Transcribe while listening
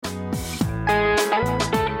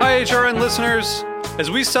HRN listeners.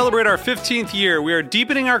 As we celebrate our 15th year, we are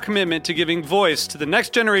deepening our commitment to giving voice to the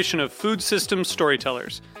next generation of food systems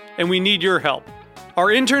storytellers, and we need your help. Our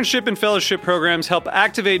internship and fellowship programs help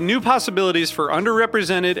activate new possibilities for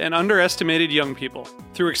underrepresented and underestimated young people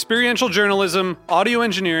through experiential journalism, audio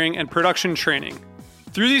engineering, and production training.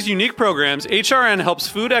 Through these unique programs, HRN helps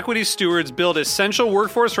food equity stewards build essential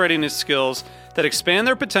workforce readiness skills that expand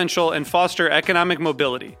their potential and foster economic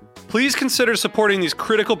mobility. Please consider supporting these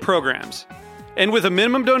critical programs. And with a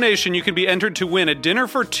minimum donation, you can be entered to win a dinner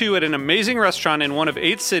for two at an amazing restaurant in one of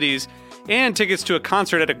 8 cities and tickets to a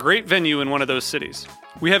concert at a great venue in one of those cities.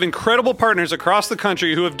 We have incredible partners across the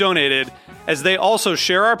country who have donated, as they also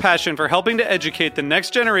share our passion for helping to educate the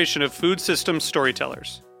next generation of food systems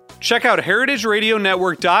storytellers. Check out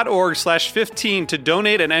heritageradionetwork.org/15 to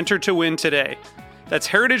donate and enter to win today. That's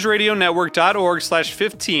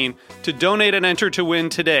heritageradionetwork.org/15 to donate and enter to win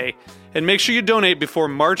today. And make sure you donate before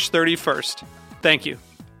March 31st. Thank you.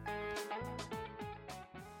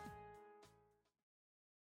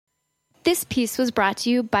 This piece was brought to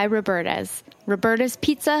you by Roberta's,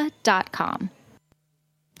 robertaspizza.com.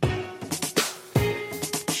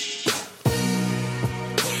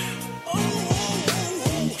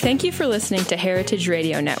 Thank you for listening to Heritage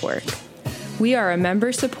Radio Network. We are a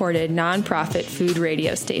member-supported, nonprofit food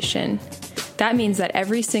radio station. That means that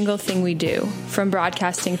every single thing we do, from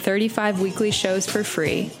broadcasting 35 weekly shows for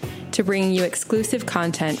free, to bringing you exclusive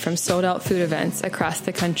content from sold-out food events across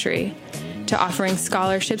the country, to offering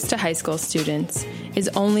scholarships to high school students, is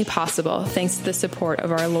only possible thanks to the support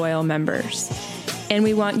of our loyal members. And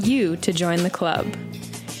we want you to join the club.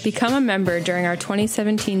 Become a member during our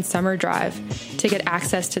 2017 summer drive to get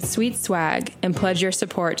access to sweet swag and pledge your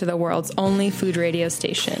support to the world's only food radio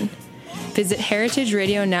station. Visit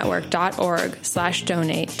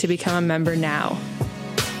heritageradionetwork.org/donate to become a member now.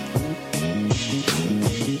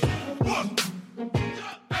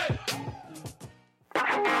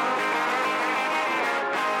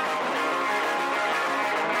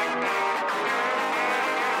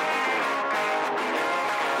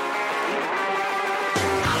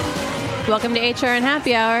 Welcome to HRN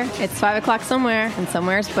Happy Hour. It's 5 o'clock somewhere, and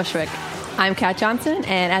somewhere's Bushwick. I'm Kat Johnson,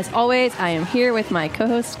 and as always, I am here with my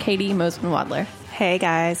co-host, Katie Mosman-Wadler. Hey,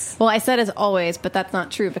 guys. Well, I said as always, but that's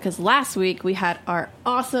not true, because last week we had our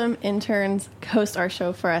awesome interns host our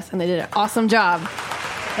show for us, and they did an awesome job.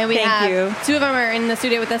 And we have 2 of them are in the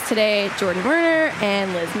studio with us today, Jordan Werner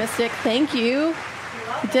and Liz Mystic. Thank you.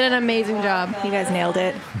 You did an amazing job. You guys nailed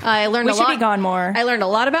it. I learned a lot. We should be gone more. I learned a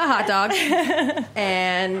lot about hot dogs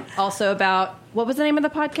and also about, what was the name of the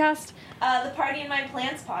podcast? The Party in My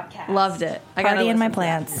Plants podcast. Loved it. Party in My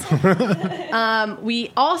Plants.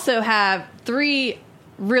 We also have 3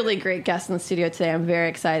 really great guests in the studio today. I'm very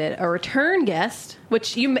excited. A return guest,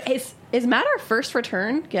 which is Matt our first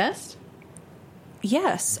return guest?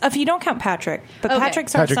 Yes, if you don't count Patrick. But Okay.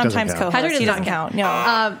 Patrick's Patrick sometimes doesn't count. co-host. Patrick He does doesn't not count.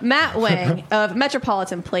 No. Matt Wang of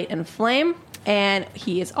Metropolitan Plate and Flame. And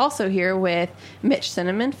he is also here with Mitch,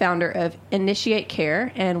 Cynamon, founder of Initiate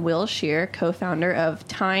Care, and Will Shear, co-founder of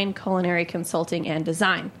Tyne Culinary Consulting and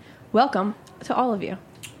Design. Welcome to all of you.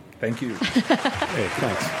 Thank you. Hey,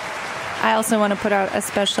 thanks. I also want to put out a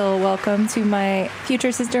special welcome to my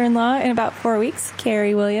future sister-in-law in about 4 weeks,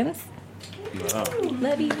 Carrie Williams. Wow.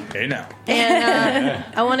 Love you. Hey, now. And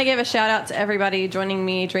I want to give a shout out to everybody joining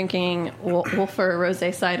me drinking Wolfer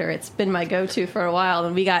Rosé cider. It's been my go-to for a while,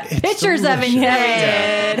 and we got pictures of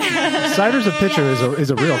it. Cider's a pitcher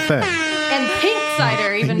is a real thing. And pink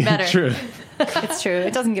cider, even better. True. It's true.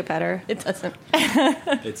 It doesn't get better. It doesn't.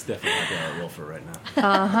 It's definitely like a Wilfer right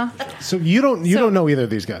now. So you don't know either of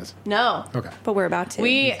these guys. No. Okay. But we're about to.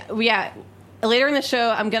 Yeah. Later in the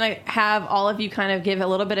show, I'm going to have all of you kind of give a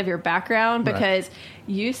little bit of your background because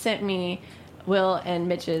you sent me Will and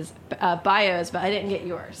Mitch's bios, but I didn't get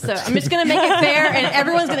yours. So I'm just going to make it fair, and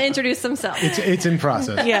everyone's going to introduce themselves. It's in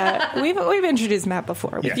process. Yeah, we've introduced Matt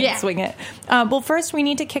before. We can swing it. Well, first we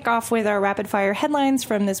need to kick off with our rapid fire headlines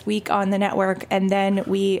from this week on the network, and then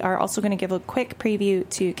we are also going to give a quick preview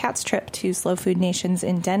to Kat's trip to Slow Food Nations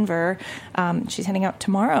in Denver. She's heading out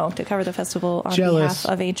tomorrow to cover the festival on behalf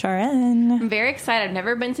of HRN. I'm very excited. I've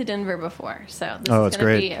never been to Denver before, so this it's is going to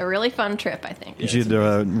great. be a really fun trip, I think. You should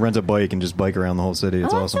rent a bike and just bike around the whole city.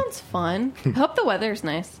 It's awesome. That sounds fun. I hope the weather's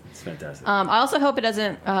nice. It's fantastic. I also hope it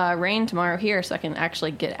doesn't rain tomorrow here so I can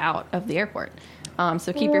actually get out of the airport.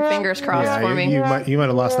 So keep your fingers crossed for me. You might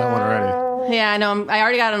have lost that one already. Yeah, I know. I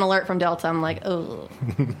already got an alert from Delta. I'm like, oh.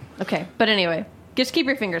 Okay, but anyway, just keep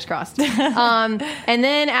your fingers crossed. And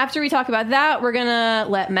then after we talk about that, we're going to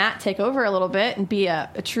let Matt take over a little bit and be a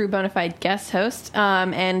true bona fide guest host.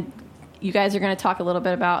 And you guys are going to talk a little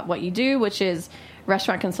bit about what you do, which is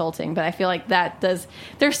restaurant consulting, but I feel like there's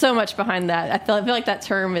so much behind that. I feel like that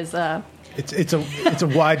term is it's a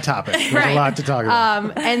wide topic. There's a lot to talk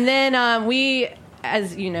about. And then we,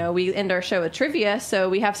 as you know, we end our show with trivia, so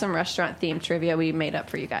we have some restaurant themed trivia we made up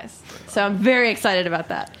for you guys. So I'm very excited about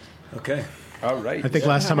that. Okay. All right. I think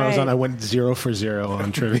last time I was on, I went 0 for 0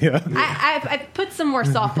 on trivia. I put some more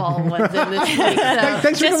softball ones in this week. So.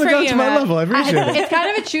 Thanks for coming down to my level. I appreciate it. It's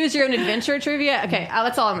kind of a choose your own adventure trivia. Okay,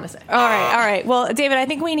 that's all I'm going to say. All right. Well, David, I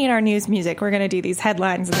think we need our news music. We're going to do these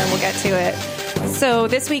headlines, and then we'll get to it. So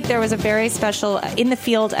this week there was a very special In the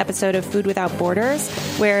Field episode of Food Without Borders,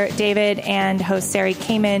 where David and host Sari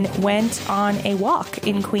Kamen went on a walk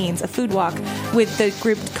in Queens, a food walk, with the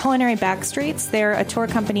group Culinary Backstreets. They're a tour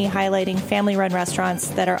company highlighting family-run restaurants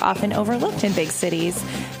that are often overlooked in big cities.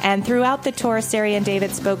 And throughout the tour, Sari and David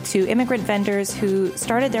spoke to immigrant vendors who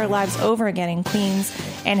started their lives over again in Queens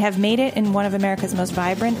and have made it in one of America's most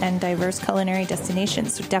vibrant and diverse culinary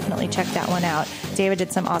destinations. So definitely check that one out. David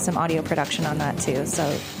did some awesome audio production on that too,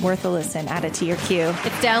 so worth a listen. Add it to your queue.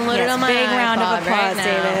 It's downloaded on my big round of applause, right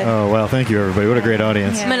David. Oh, wow. Thank you, everybody. What a great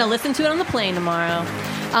audience. I'm going to listen to it on the plane tomorrow.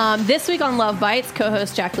 This week on Love Bites,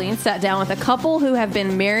 co-host Jacqueline sat down with a couple who have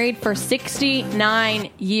been married for 69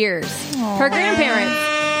 years. Aww. Her grandparents.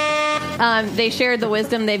 They shared the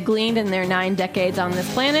wisdom they've gleaned in their 9 decades on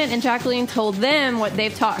this planet, and Jacqueline told them what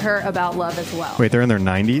they've taught her about love as well. Wait, they're in their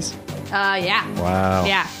 90s? Yeah. Wow.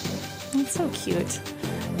 Yeah. That's so cute.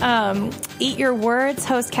 Eat Your Words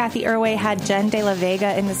host Kathy Irway had Jen De La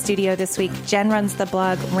Vega in the studio this week. Jen runs the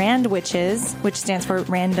blog Randwiches, which stands for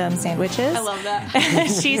Random Sandwiches. I love that.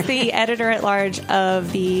 She's the editor-at-large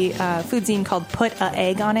of the food zine called Put a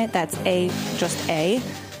Egg on It. That's just A.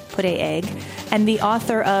 Put a egg. And the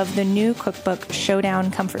author of the new cookbook, Showdown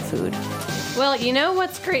Comfort Food. Well, you know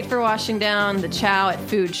what's great for washing down the chow at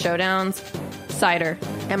food showdowns? Cider.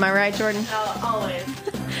 Am I right, Jordan? Oh, always.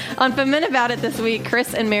 On Femmin About It this week,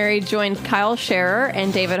 Chris and Mary joined Kyle Shearer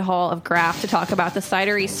and David Hall of Graff to talk about the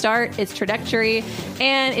cidery start, its trajectory,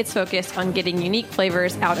 and its focus on getting unique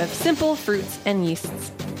flavors out of simple fruits and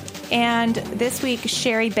yeasts. And this week,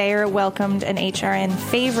 Sherry Bayer welcomed an HRN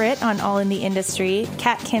favorite on All in the Industry,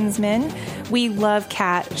 Kat Kinsman. We love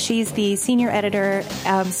Kat. She's the senior editor,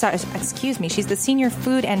 she's the senior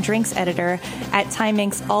food and drinks editor at Time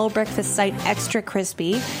Inc.'s all breakfast site Extra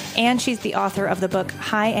Crispy. And she's the author of the book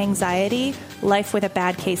High Anxiety, Life with a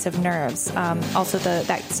Bad Case of Nerves.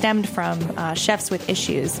 That stemmed from Chefs with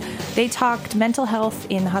Issues. They talked mental health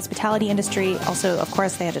in the hospitality industry. Also, of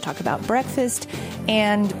course, they had to talk about breakfast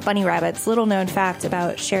and bunny rabbits. Little known fact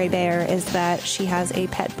about Sherry Bayer is that she has a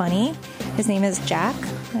pet bunny. His name is Jack.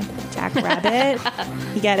 Jack Rabbit.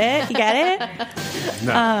 You get it?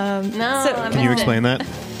 No. Can you explain that to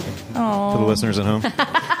the listeners at home?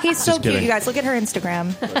 He's so cute, kidding. you guys. Look at her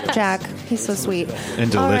Instagram. Jack. He's so sweet.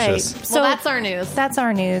 And delicious. All right. So that's our news. That's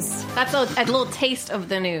our news. That's a little taste of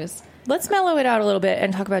the news. Let's mellow it out a little bit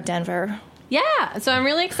and talk about Denver. Yeah, so I'm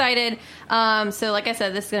really excited. So like I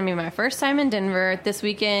said, this is going to be my first time in Denver. This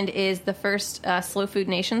weekend is the first Slow Food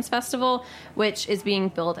Nations Festival, which is being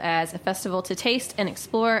billed as a festival to taste and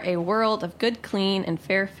explore a world of good, clean, and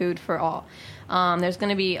fair food for all. There's going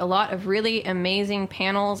to be a lot of really amazing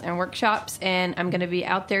panels and workshops, and I'm going to be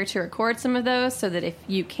out there to record some of those so that if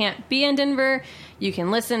you can't be in Denver, you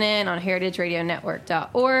can listen in on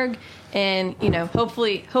heritageradionetwork.org. And,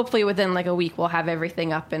 hopefully within like a week, we'll have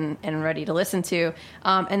everything up and ready to listen to.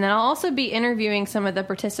 And then I'll also be interviewing some of the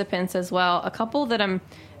participants as well. A couple that I'm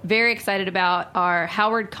very excited about are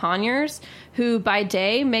Howard Conyers, who by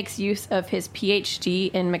day makes use of his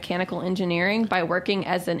PhD in mechanical engineering by working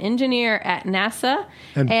as an engineer at NASA.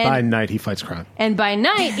 And by night, he fights crime. And by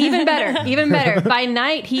night, even better. By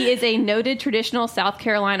night, he is a noted traditional South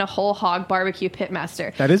Carolina whole hog barbecue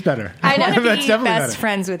pitmaster. That is better. I want to That's be definitely best better.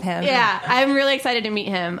 friends with him. Yeah, I'm really excited to meet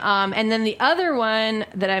him. And then the other one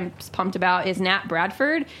that I'm pumped about is Nat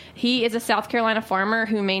Bradford. He is a South Carolina farmer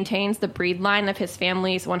who maintains the breed line of his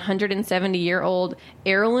family's 170-year-old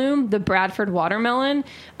heirloom, the Bradford watermelon,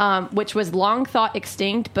 which was long thought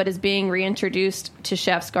extinct but is being reintroduced to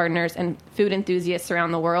chefs, gardeners, and food enthusiasts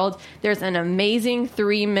around the world. There's an amazing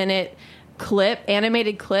 3-minute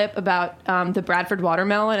animated clip about the Bradford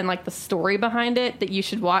watermelon and like the story behind it that you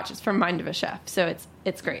should watch. It's from Mind of a Chef, so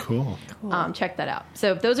it's great. Cool. Check that out.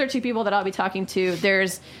 So those are 2 people that I'll be talking to.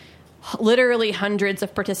 There's literally hundreds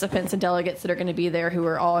of participants and delegates that are going to be there who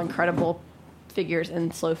are all incredible figures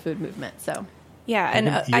in slow food movement. So Yeah, and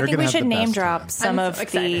I think we should name drop some of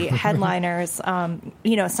the headliners.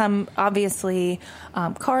 Some obviously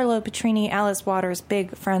Carlo Petrini, Alice Waters,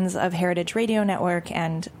 big friends of Heritage Radio Network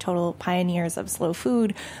and total pioneers of slow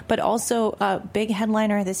food, but also a big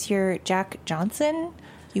headliner this year, Jack Johnson.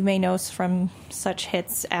 You may know from such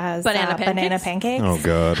hits as Banana Pancakes. Oh,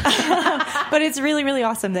 God. But it's really, really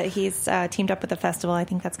awesome that he's teamed up with the festival. I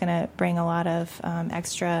think that's going to bring a lot of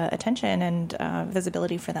extra attention and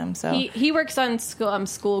visibility for them. So he works on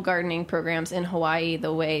school gardening programs in Hawaii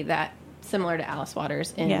the way that similar to Alice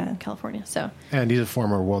Waters in California. And he's a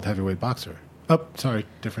former world heavyweight boxer. Oh, sorry,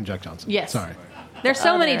 different Jack Johnson. Yes. Sorry. There's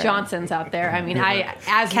so many Johnsons out there. I mean, I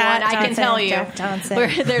can tell you,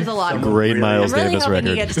 there's a lot. Great Miles I'm really Davis hoping record.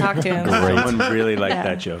 you get to talk to him. Someone really liked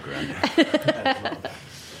that joke around.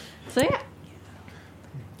 So yeah.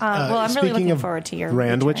 Well, I'm really looking forward to your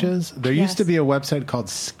Randwiches. There used to be a website called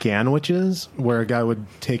Scanwiches where a guy would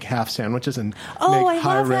take half sandwiches and make I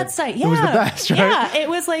high love red. that site. Yeah. It was the best, right? Yeah, it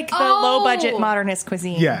was like the low budget modernist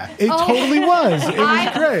cuisine. Yeah, it totally was. It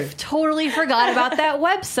was great. Totally forgot about that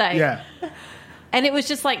website. Yeah. And it was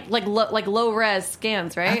just like low res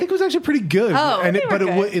scans, right? I think it was actually pretty good. Oh,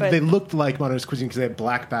 they looked like modernist cuisine because they had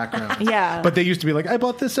black backgrounds. Yeah. But they used to be like, I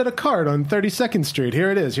bought this at a cart on 32nd Street.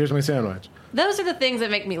 Here it is. Here's my sandwich. Those are the things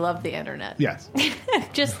that make me love the internet. Yes.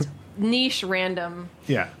 Just niche, random.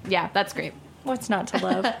 Yeah. Yeah, that's great. What's not to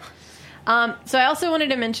love? So I also wanted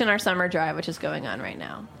to mention our summer drive, which is going on right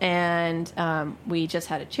now. And we just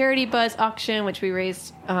had a charity buzz auction, which we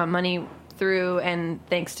raised money through, and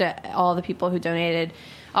thanks to all the people who donated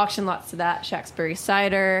auction lots to that. Shacksbury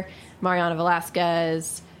Cider, Mariana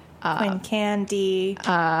Velasquez, Quinn Candy. who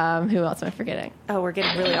else am I forgetting? Oh, we're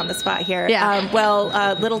getting really on the spot here. Yeah.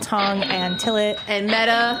 Little Tong and Tillet. And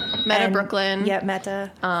Meta Brooklyn. Yeah,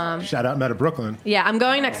 Meta. Shout out Meta Brooklyn. Yeah, I'm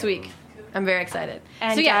going next week. I'm very excited.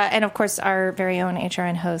 And, and of course, our very own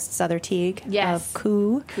HRN host, Souther Teague of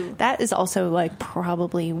Coup. That is also like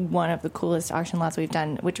probably one of the coolest auction lots we've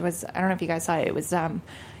done, which was, I don't know if you guys saw it, it was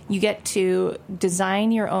you get to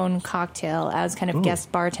design your own cocktail as kind of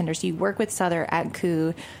guest bartender. So you work with Souther at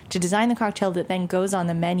Coup to design the cocktail that then goes on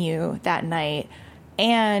the menu that night.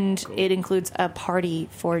 And it includes a party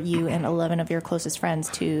for you and 11 of your closest friends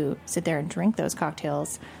to sit there and drink those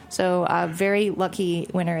cocktails. So a very lucky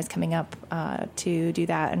winner is coming up to do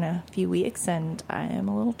that in a few weeks, and I am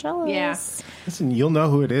a little jealous. Yeah. Listen, you'll know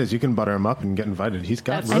who it is. You can butter him up and get invited. He's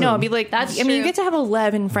got room. I know. I'll be like, That's I mean, you true. get to have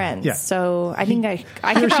 11 friends. Yeah. So I think I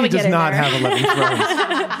can probably get in She does not there. have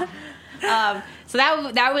 11 friends. So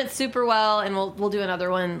that went super well, and we'll do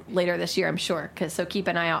another one later this year, I'm sure. So keep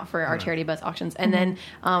an eye out for our charity buzz auctions, and then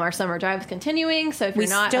our summer drive is continuing. So if We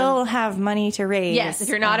you're not still have money to raise. yes, if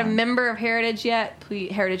you're not a member of Heritage yet,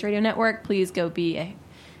 please, Heritage Radio Network, please go be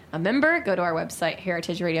a member. Go to our website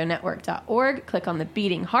heritageradionetwork.org. Click on the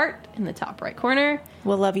beating heart in the top right corner,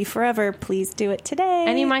 We'll love you forever. Please do it today.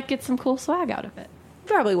 and you might get some cool swag out of it.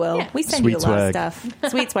 Probably will. Yeah. We send Sweet you a lot of swag. stuff.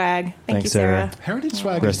 Sweet swag. Thank Thanks, you, Sarah. Heritage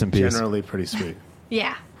swag Rest is in peace. generally pretty sweet.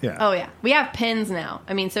 Yeah. Yeah. Oh yeah. We have pins now.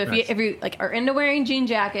 I mean, so Nice. if you like are into wearing jean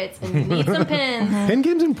jackets and you need some pins, Pin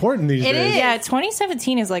game's important these It days. is. Yeah,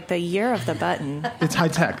 2017 is like the year of the button. It's high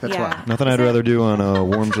tech. That's Yeah. why. Nothing I'd rather do on a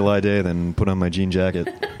warm July day than put on my jean jacket.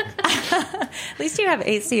 At least you have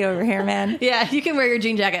AC over here, man. yeah, you can wear your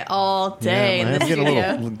jean jacket all day in I'm the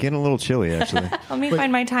studio. getting a little chilly, actually. Let me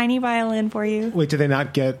find my tiny violin for you. Wait, do they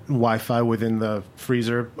not get Wi-Fi within the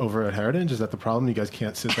freezer over at Heritage? Is that the problem? You guys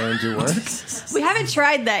can't sit there and do work? We haven't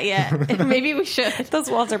tried that yet. Maybe we should. Those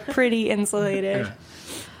walls are pretty insulated.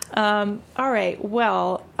 All right.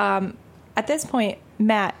 Well, at this point,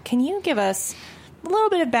 Matt, can you give us a little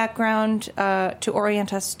bit of background to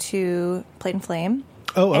orient us to Plate and Flame?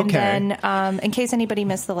 Oh, okay. And then, in case anybody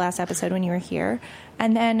missed the last episode when you were here,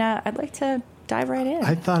 and then I'd like to dive right in.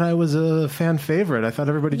 I thought I was a fan favorite. I thought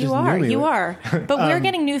everybody just knew me. You are. But we're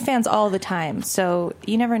getting new fans all the time, so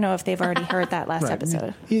you never know if they've already heard that last Right.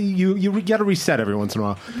 episode. You got to reset every once in a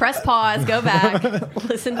while. Press pause, go back,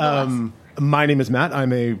 listen to the last. My name is Matt.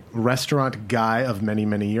 I'm a restaurant guy of many,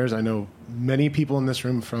 many years. I know many people in this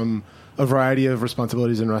room from a variety of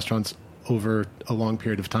responsibilities in restaurants over a long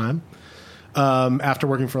period of time. After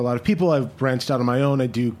working for a lot of people, I've branched out on my own. I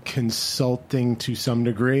do consulting to some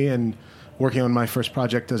degree, and working on my first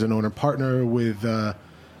project as an owner partner with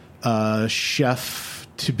a chef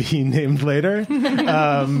to be named later.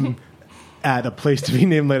 At a place to be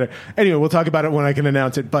named later. Anyway, we'll talk about it when I can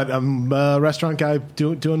announce it. But I'm a restaurant guy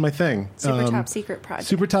doing my thing. Super top secret project.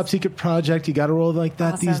 Super top secret project. You got to roll like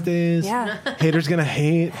that these days. Yeah. Haters gonna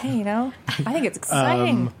hate. Hey, you know, I think it's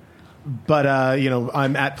exciting. But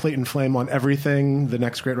I'm at Plate and Flame on everything. The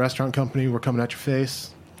next great restaurant company. We're coming at your face.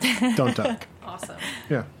 Don't duck. awesome.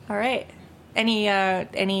 Yeah. All right.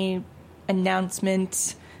 Any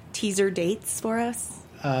announcement, teaser dates for us?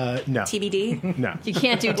 No. TBD? No. You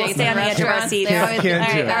can't do dates stay in on the edge of our restaurants. seats. They always-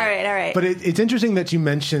 Can't do it. All right. But it's interesting that you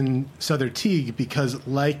mention Souther Teague because,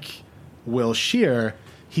 like Will Shear,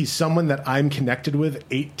 he's someone that I'm connected with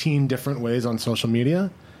 18 different ways on social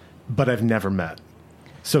media, but I've never met.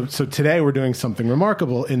 So today we're doing something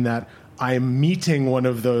remarkable in that I am meeting one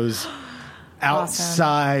of those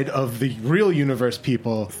outside of the real universe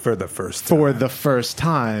people For the first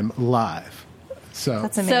time live. So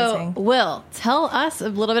That's amazing. So, Will, tell us a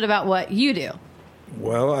little bit about what you do.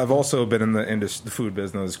 Well, I've also been in the food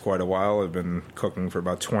business quite a while. I've been cooking for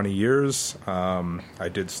about 20 years. I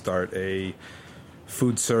did start a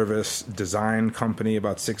food service design company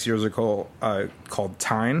about 6 years ago called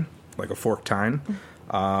Tine, like a fork tine.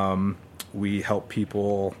 We help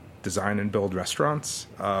people design and build restaurants,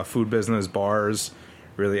 food business, bars,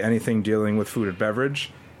 really anything dealing with food and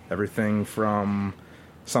beverage, everything from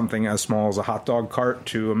something as small as a hot dog cart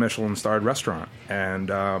to a Michelin-starred restaurant.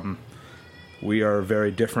 And we are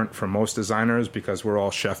very different from most designers because we're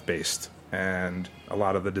all chef-based. And a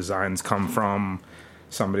lot of the designs come from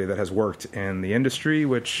somebody that has worked in the industry,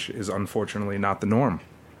 which is unfortunately not the norm.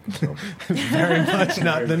 So. very much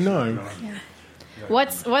not the norm. Yeah.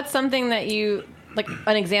 What's something that you, like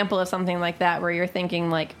an example of something like that where you're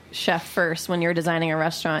thinking like chef first when you're designing a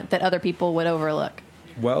restaurant that other people would overlook?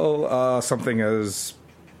 Well, something as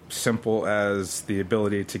simple as the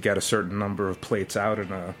ability to get a certain number of plates out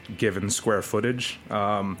in a given square footage.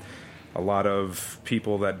 A lot of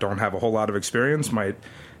people that don't have a whole lot of experience might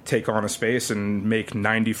take on a space and make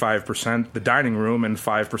 95% the dining room and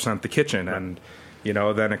 5% the kitchen, and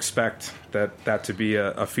then expect that to be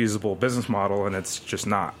a feasible business model, and it's just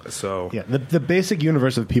not. So yeah, the basic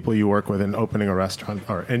universe of people you work with in opening a restaurant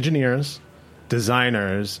are engineers,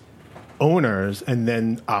 designers, owners, and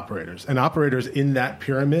then operators. And operators in that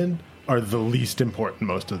pyramid are the least important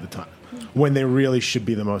most of the time, when they really should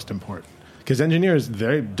be the most important. Because engineers,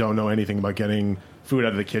 they don't know anything about getting food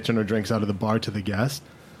out of the kitchen or drinks out of the bar to the guest.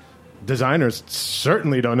 Designers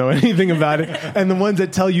certainly don't know anything about it. And the ones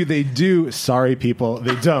that tell you they do, sorry people,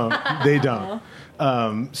 they don't. They don't.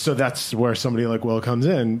 So that's where somebody like Will comes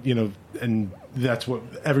in, and that's what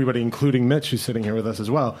everybody, including Mitch, who's sitting here with us as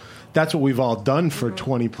well, that's what we've all done for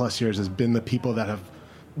 20 plus years, has been the people that have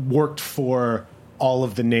worked for all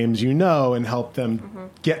of the names and helped them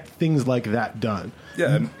get things like that done.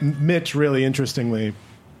 Yeah. Mitch, really interestingly,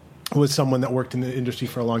 was someone that worked in the industry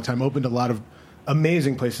for a long time, opened a lot of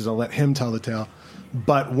amazing places. I'll let him tell the tale,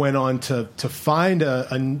 but went on to find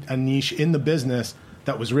a niche in the business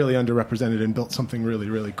that was really underrepresented and built something really,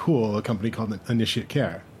 really cool, a company called Initiate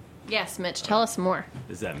Care. Yes, Mitch, tell us more.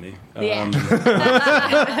 Is that me? Yeah.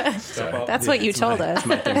 That's what you told us. That's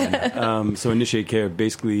my thing. So Initiate Care,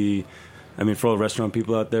 basically, for all the restaurant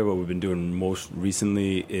people out there, what we've been doing most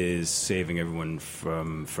recently is saving everyone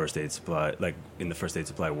from first aid supply, like in the first aid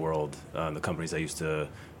supply world. The companies that used to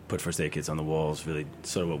put first aid kits on the walls, really,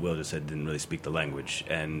 sort of what Will just said, didn't really speak the language.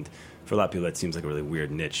 And for a lot of people, that seems like a really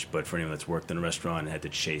weird niche. But for anyone that's worked in a restaurant and had to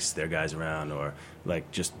chase their guys around, or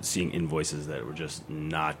like just seeing invoices that were just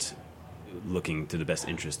not looking to the best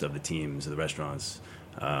interest of the teams of the restaurants,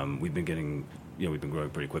 we've been growing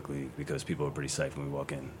pretty quickly because people are pretty psyched when we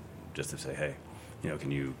walk in, just to say, hey,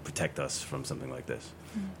 can you protect us from something like this?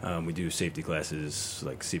 We do safety classes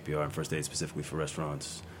like CPR and first aid specifically for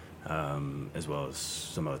restaurants, as well as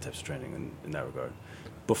some other types of training in that regard.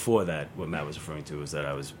 Before that, what Matt was referring to was that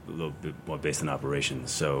I was a little bit more based in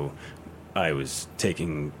operations, so I was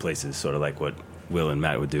taking places sort of like what Will and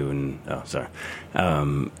Matt would do, and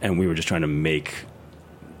we were just trying to make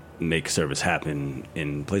service happen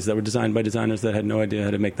in places that were designed by designers that had no idea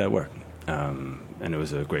how to make that work, and it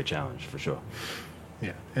was a great challenge for sure.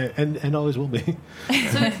 Yeah, and always will be.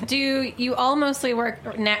 So do you all mostly work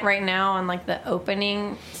right now on like the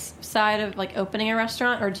opening side of like opening a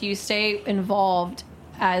restaurant, or do you stay involved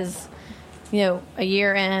as a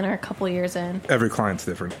year in or a couple of years in? Every client's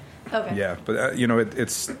different. Okay. Yeah, but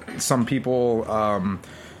it's some people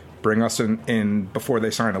bring us in before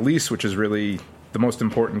they sign a lease, which is really the most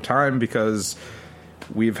important time, because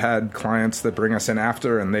we've had clients that bring us in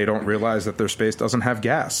after and they don't realize that their space doesn't have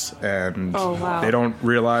gas, and they don't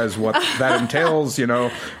realize what that entails.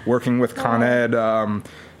 Working with Con Ed,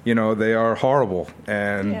 they are horrible,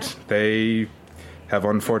 and they have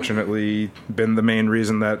unfortunately been the main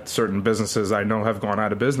reason that certain businesses I know have gone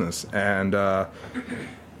out of business. And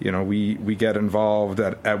we get involved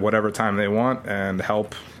at whatever time they want and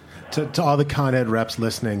help. To all the Con Ed reps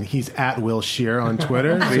listening, he's at Will Shear on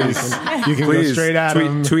Twitter. Please, you can go straight at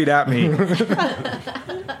him. Tweet at me.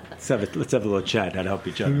 let's have a little chat, how to help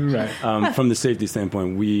each other. Right. From the safety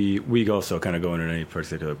standpoint, we also kind of go in at any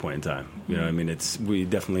particular point in time. You know, I mean, we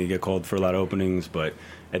definitely get called for a lot of openings, but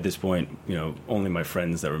at this point, you know, only my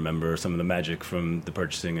friends that remember some of the magic from the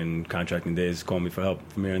purchasing and contracting days call me for help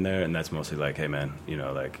from here and there, and that's mostly like, hey man, you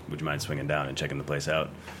know, like, would you mind swinging down and checking the place out?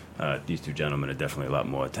 These two gentlemen are definitely a lot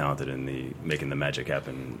more talented in making the magic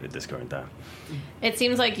happen at this current time. It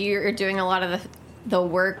seems like you're doing a lot of the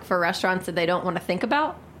work for restaurants that they don't want to think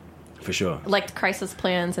about. For sure. Like crisis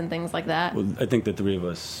plans and things like that. Well, I think the three of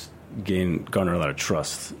us garner a lot of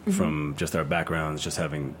trust from just our backgrounds, just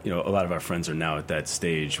having, you know, a lot of our friends are now at that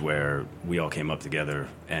stage where we all came up together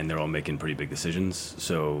and they're all making pretty big decisions.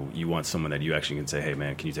 So you want someone that you actually can say, hey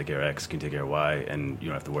man, can you take care of X? Can you take care of Y? And you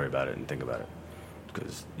don't have to worry about it and think about it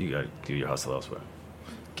because you got to do your hustle elsewhere.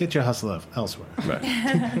 Get your hustle elsewhere.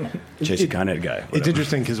 Right. Chase Con Ed guy. Whatever. It's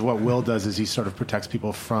interesting because what Will does is he sort of protects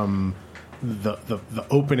people from the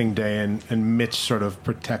opening day, and Mitch sort of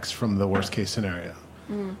protects from the worst case scenario,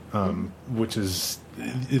 which is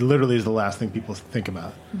it literally is the last thing people think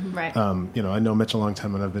about. Right. You know, I know Mitch a long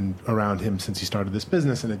time, and I've been around him since he started this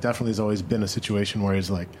business, and it definitely has always been a situation where he's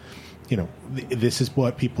like, you know, this is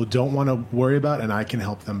what people don't want to worry about, and I can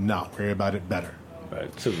help them not worry about it better.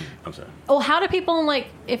 Right. So, I'm sorry. Well, how do people, like,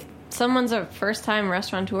 if someone's a first-time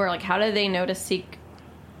restaurateur, like, how do they know to seek,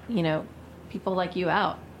 you know, people like you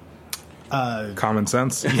out? Common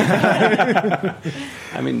sense. I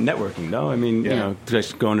mean, networking, no? I mean, you know,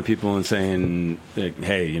 just going to people and saying, like,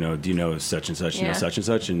 hey, you know, do you know such and such, you know, such and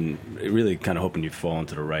such, and really kind of hoping you fall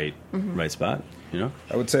into the right spot, you know?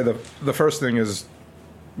 I would say the first thing is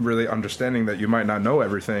really understanding that you might not know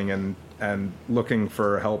everything and looking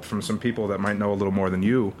for help from some people that might know a little more than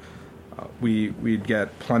you. We'd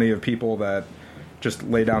get plenty of people that just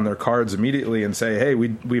lay down their cards immediately and say, hey,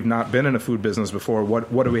 we've not been in a food business before.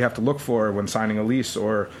 What do we have to look for when signing a lease?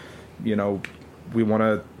 Or, you know, we want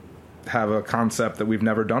to have a concept that we've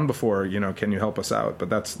never done before. You know, can you help us out? But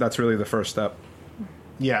that's really the first step.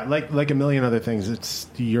 Yeah, like a million other things, it's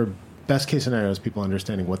your best case scenario is people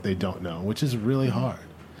understanding what they don't know, which is really hard.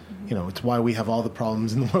 You know, it's why we have all the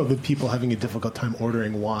problems in the world with people having a difficult time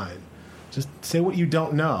ordering wine. Just say what you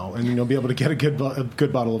don't know, and you'll be able to get a good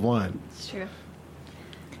bottle of wine. It's true.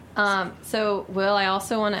 So, Will, I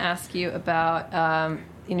also want to ask you about,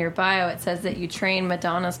 in your bio, it says that you train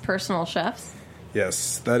Madonna's personal chefs.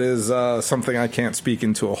 Yes, that is something I can't speak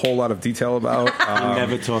into a whole lot of detail about. He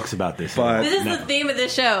never talks about this. But this is the theme of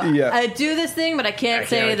this show. Yeah. I do this thing, but I can't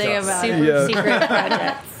say anything about it. Secret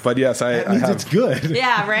projects. But yes, I means have, it's good.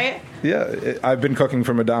 Yeah, right? Yeah, I've been cooking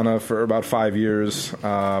for Madonna for about 5 years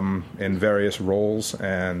in various roles,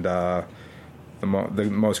 and the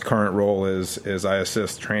most current role is I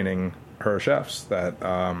assist training her chefs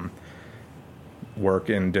that work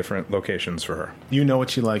in different locations for her. You know what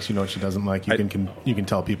she likes, you know what she doesn't like. You can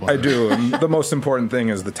tell people. I do. And the most important thing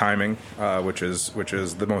is the timing, which is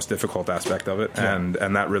the most difficult aspect of it,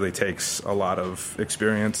 and that really takes a lot of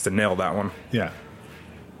experience to nail that one. Yeah.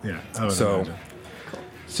 I would imagine.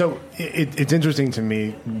 So it's interesting to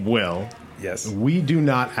me, Will. Yes. We do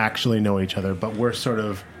not actually know each other, but we're sort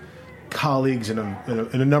of colleagues in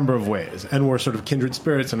a number of ways, and we're sort of kindred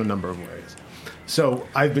spirits in a number of ways. So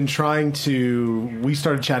I've been trying to... We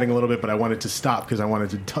started chatting a little bit, but I wanted to stop because I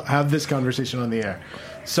wanted to have this conversation on the air.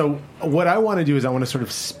 So what I want to do is I want to sort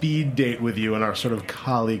of speed date with you in our sort of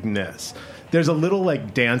colleague-ness. There's a little,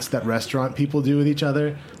 like, dance that restaurant people do with each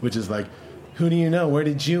other, which is like, who do you know? Where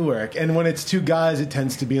did you work? And when it's two guys, it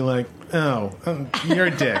tends to be like, oh, you're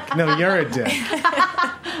a dick. No, you're a dick.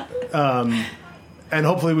 And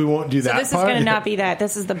hopefully we won't do that. So this part. is going to not be that.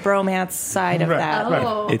 This is the bromance side of that.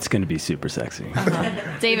 Right. It's going to be super sexy.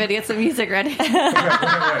 David, get some music ready.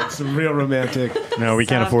 right. Some real romantic. No, we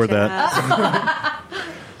can't afford that.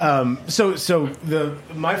 So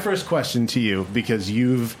my first question to you, because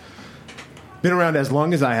you've been around as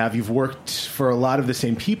long as I have, you've worked for a lot of the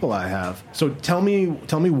same people I have. So tell me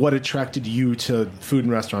what attracted you to food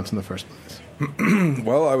and restaurants in the first place.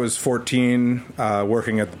 Well, I was 14,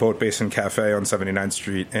 working at the Boat Basin Cafe on 79th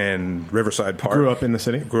Street in Riverside Park. Grew up in the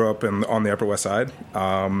city? Grew up on the Upper West Side.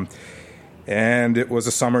 And it was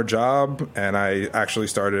a summer job, and I actually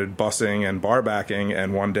started bussing and bar backing,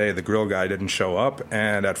 and one day the grill guy didn't show up,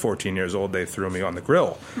 and at 14 years old, they threw me on the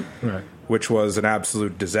grill, which was an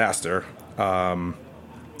absolute disaster.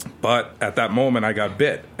 But at that moment, I got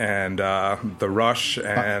bit, and the rush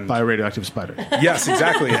and... By a radioactive spider. Yes,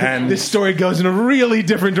 exactly. And this story goes in a really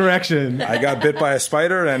different direction. I got bit by a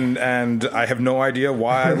spider, and I have no idea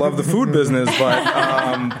why I love the food business,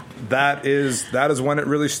 but that is when it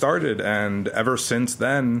really started. And ever since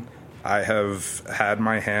then, I have had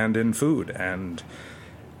my hand in food. And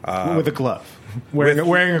With a glove.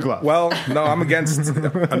 Wearing a glove. Well, no, I'm against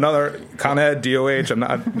another Con Ed, DOH. I'm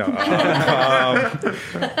not. No,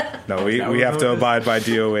 no. We have to abide by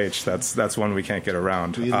DOH. That's one we can't get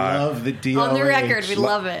around. We love the DOH. On the record, we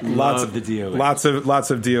love it. Love the DOH. Lots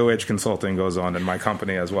of DOH consulting goes on in my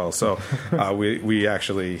company as well. So we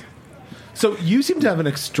actually. So you seem to have an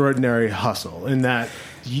extraordinary hustle in that.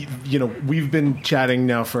 You know, we've been chatting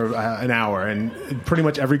now for an hour, and pretty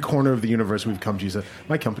much every corner of the universe we've come to, you said,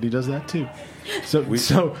 my company does that too.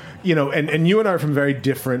 So you know, and you and I are from very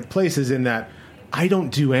different places in that I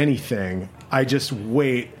don't do anything. I just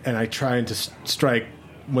wait, and I try and to strike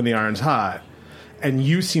when the iron's hot. And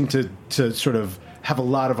you seem to sort of have a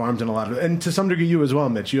lot of arms and to some degree you as well,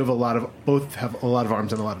 Mitch. You have both have a lot of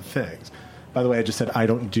arms and a lot of things. By the way, I just said I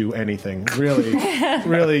don't do anything. Really,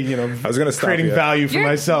 you know, I was going to creating value for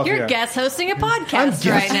myself. You're guest hosting a podcast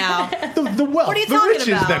right now. The wealth, what are you the talking riches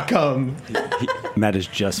about? that come. Matt has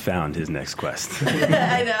just found his next quest.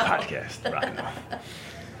 I know. Podcast right now.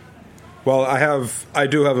 Well, I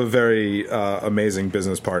do have a very amazing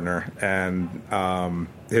business partner, and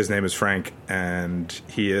his name is Frank, and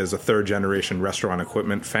he is a third-generation restaurant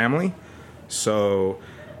equipment family. So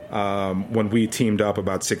when we teamed up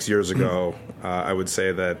about 6 years ago, I would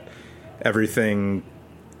say that everything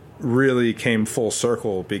really came full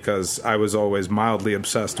circle because I was always mildly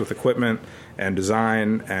obsessed with equipment and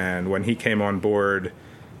design, and when he came on board,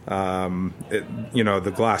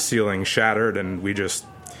 the glass ceiling shattered, and we just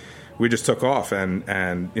took off,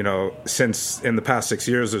 and you know, since in the past 6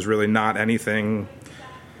 years, there's really not anything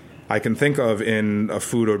I can think of in a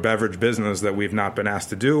food or beverage business that we've not been asked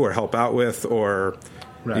to do or help out with, or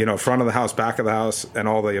right. You know, front of the house, back of the house, and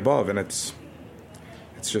all the above, and it's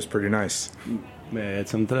just pretty nice. May I add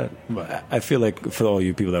something to that? I feel like for all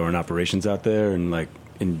you people that were in operations out there, and like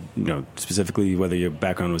in, you know, specifically whether your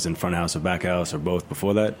background was in front house or back house or both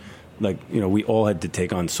before that, like, you know, we all had to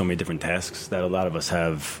take on so many different tasks that a lot of us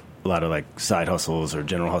have a lot of like side hustles or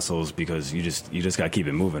general hustles because you just got to keep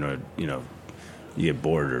it moving, or you know, you get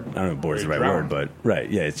bored, or I don't know if bored is the right word, but right,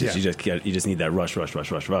 yeah, it's just you just need that rush,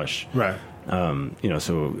 right. You know,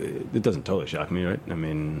 so it doesn't totally shock me, right? I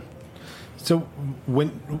mean, so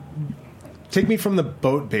take me from the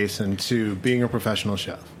boat basin to being a professional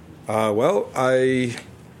chef. Well, I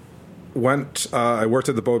worked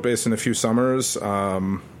at the boat basin a few summers,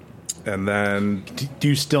 and then. Do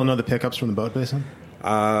you still know the pickups from the boat basin?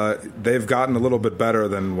 They've gotten a little bit better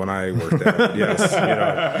than when I worked there. Yes,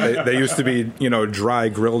 you know, they used to be, you know, dry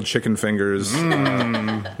grilled chicken fingers.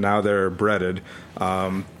 Now they're breaded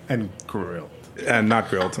and grilled, and not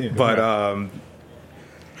grilled. Yeah,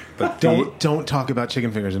 but don't talk about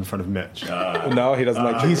chicken fingers in front of Mitch. No, he doesn't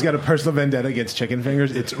like chicken. He's got a personal vendetta against chicken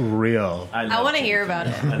fingers. It's real. I want to hear about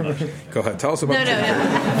it. Go ahead, tell us about.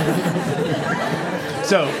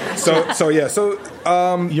 No. So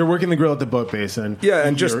you're working the grill at the boat basin. Yeah,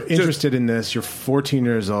 and you're interested in this. You're 14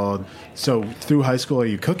 years old. So through high school, are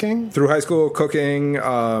you cooking? Through high school, cooking,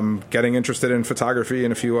 getting interested in photography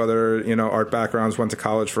and a few other, you know, art backgrounds. Went to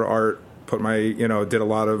college for art. Did a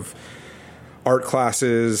lot of art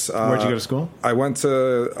classes. Where'd you go to school? I went to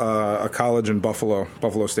a college in Buffalo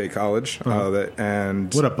State College.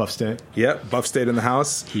 And what up, Buff State? Yep, Buff State in the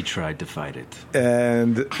house. He tried to fight it.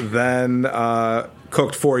 And then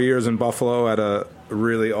cooked 4 years in Buffalo at a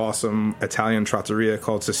really awesome Italian trattoria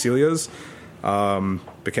called Cecilia's.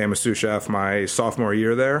 Became a sous chef my sophomore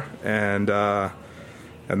year there, and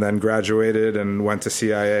then graduated and went to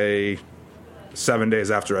CIA 7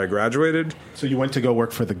 days after I graduated. So you went to go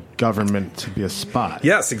work for the government to be a spy?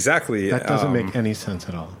 Yes, exactly. That doesn't make any sense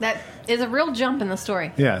at all. That is a real jump in the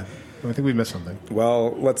story. Yeah. I think we missed something.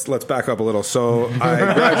 Well, let's back up a little. So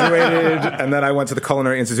I graduated, and then I went to the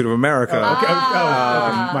Culinary Institute of America. Okay.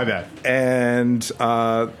 My bad. And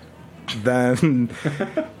then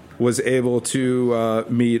was able to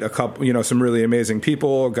meet a couple, you know, some really amazing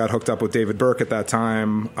people. Got hooked up with David Burke at that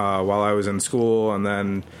time while I was in school, and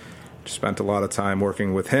then spent a lot of time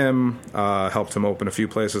working with him. Helped him open a few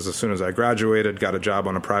places as soon as I graduated. Got a job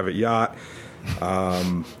on a private yacht.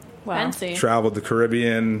 Fancy. Traveled the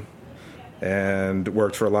Caribbean and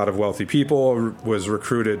worked for a lot of wealthy people. Was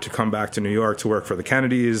recruited to come back to New York to work for the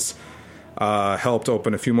Kennedys. Helped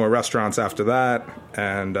open a few more restaurants after that,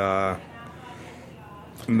 and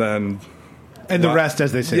then. And the rest,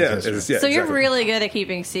 as they say. Yeah, so you're really good at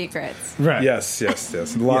keeping secrets. Right. Yes. A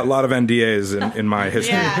lot of NDAs in my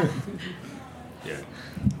history. Yeah.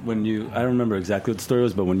 I don't remember exactly what the story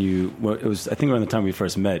was, but it was, I think around the time we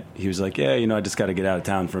first met, he was like, yeah, you know, I just got to get out of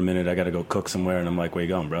town for a minute. I got to go cook somewhere. And I'm like, where you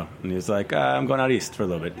going, bro? And he was like, I'm going out east for a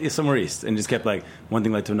little bit. Somewhere east. And just kept like one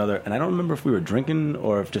thing led to another. And I don't remember if we were drinking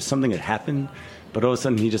or if just something had happened. But all of a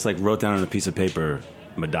sudden, he just like wrote down on a piece of paper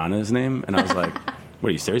Madonna's name, and I was like, "What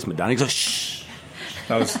are you serious, Madonna?" He goes, "Shh."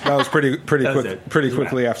 That was pretty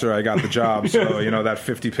quickly after I got the job. So that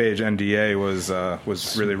 50-page NDA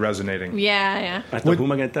was really resonating. Yeah. I thought, who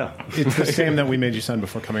am I going to tell? It's the same that we made you sign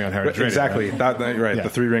before coming on Heritage Radio. Exactly. Right? Right. Yeah. The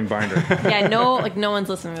 3-ring binder. Yeah. No one's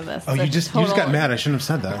listening to this. Oh, you just got mad. I shouldn't have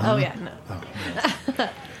said that. Huh? Oh yeah. No. Oh,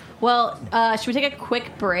 well, should we take a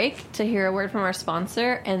quick break to hear a word from our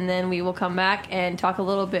sponsor, and then we will come back and talk a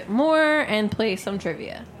little bit more and play some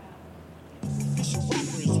trivia.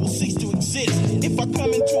 Will cease to exist if I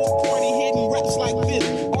come into a party hitting raps like this.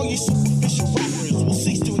 All you superficial rappers will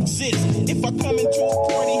cease to exist if I come into a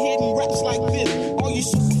party hitting raps like this. All you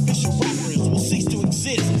superficial rappers will cease to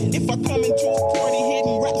exist if I come into a party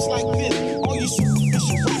hitting raps like this. All you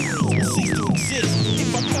superficial rappers will cease to exist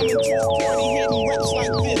if I come into a party hitting raps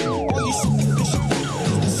like this. All you superficial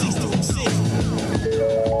rappers will cease to exist.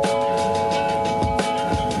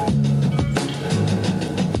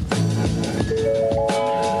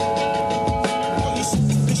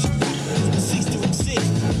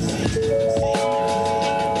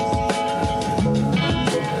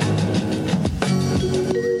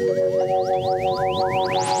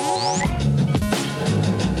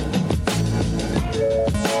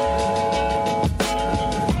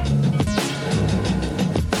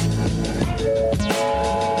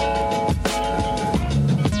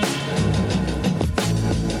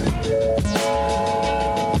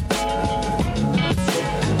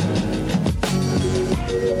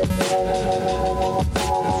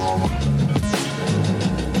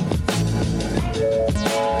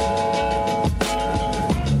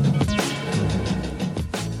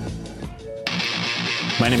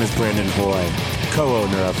 My name is Brandon Hoy,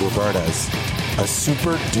 co-owner of Roberta's, a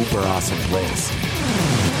super duper awesome place.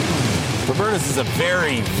 Roberta's is a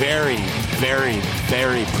very, very, very,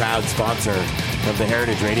 very proud sponsor of the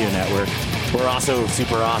Heritage Radio Network. We're also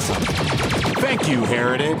super awesome. Thank you,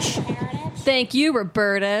 Heritage. Thank you,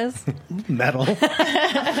 Roberta's. Metal.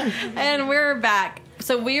 And we're back.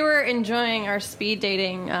 So we were enjoying our speed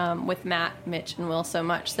dating with Matt, Mitch, and Will so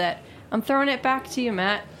much that I'm throwing it back to you,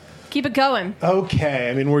 Matt. Keep it going. Okay.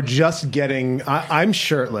 I mean, we're just getting... I'm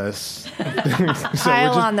shirtless.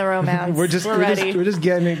 Pile on the romance. We're ready. We're just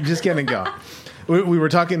getting it going. We were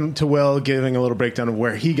talking to Will, giving a little breakdown of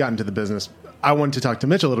where he got into the business. I wanted to talk to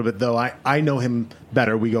Mitch a little bit, though. I know him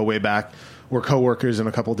better. We go way back. We're coworkers in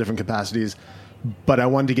a couple different capacities. But I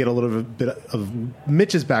wanted to get a little bit of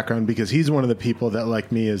Mitch's background because he's one of the people that, like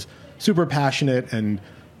me, is super passionate and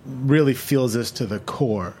really feels this to the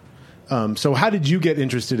core. So how did you get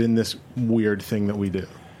interested in this weird thing that we do?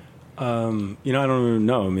 I don't even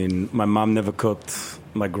know. I mean, my mom never cooked.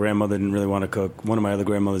 My grandmother didn't really want to cook. One of my other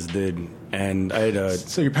grandmothers did. And I had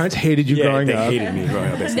So your parents hated you growing up? Yeah, they hated me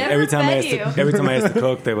growing up. Basically. Never every time I asked to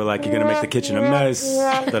cook, they were like, "You're going to make the kitchen a mess."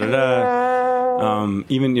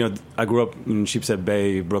 Even, I grew up in Sheepshead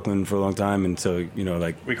Bay, Brooklyn for a long time. And so,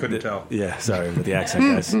 we couldn't tell. Yeah, sorry with the accent,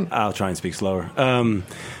 guys. I'll try and speak slower.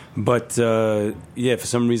 But for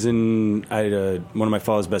some reason, I had one of my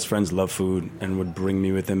father's best friends loved food and would bring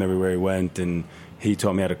me with him everywhere he went, and he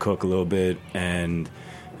taught me how to cook a little bit, and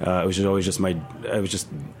it was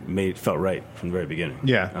felt right from the very beginning.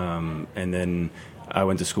 Yeah. And then I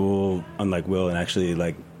went to school, unlike Will, and actually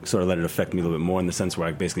sort of let it affect me a little bit more in the sense where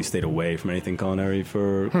I basically stayed away from anything culinary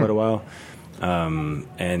for quite a while.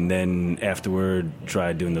 And then afterward,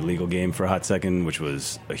 tried doing the legal game for a hot second, which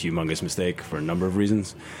was a humongous mistake for a number of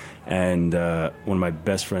reasons. And one of my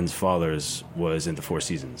best friend's fathers was into Four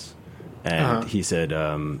Seasons. And he said,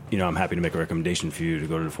 I'm happy to make a recommendation for you to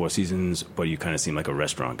go to the Four Seasons, but you kind of seem like a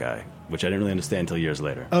restaurant guy, which I didn't really understand until years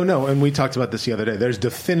later. Oh, no, and we talked about this the other day. There's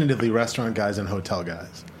definitively restaurant guys and hotel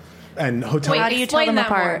guys. And hotel. How do you tell them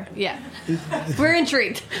apart? More. Yeah, we're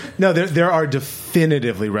intrigued. No, there are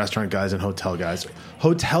definitively restaurant guys and hotel guys.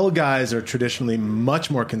 Hotel guys are traditionally much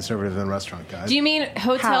more conservative than restaurant guys. Do you mean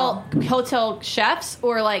hotel chefs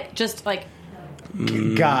or just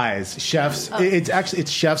guys, chefs? Oh. It's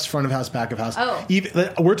chefs, front of house, back of house. Oh,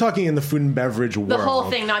 we're talking in the food and beverage world. The whole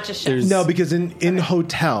thing, not just chefs. No, because in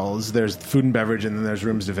hotels there's food and beverage, and then there's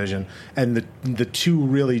rooms division, and the two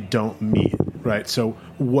really don't meet. Right, so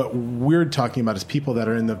what we're talking about is people that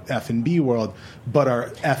are in the F&B world, but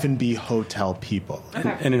are F&B hotel people.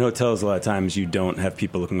 Okay. And in hotels, a lot of times you don't have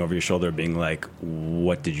people looking over your shoulder being like,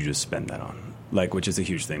 "What did you just spend that on?" like, which is a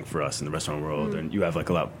huge thing for us in the restaurant world. And you have like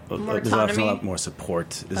More there's a lot more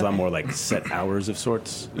support. There's a lot more like set hours of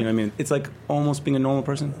sorts. You know what I mean? It's like almost being a normal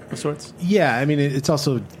person of sorts. Yeah, I mean, it's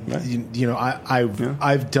also, you know,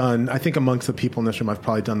 I've done, I think amongst the people in this room, I've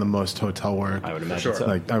probably done the most hotel work. I would imagine so.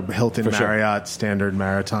 Like Hilton, Marriott, Standard,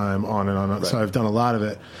 Maritime, on and on. Right. So I've done a lot of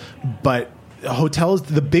it. But hotels,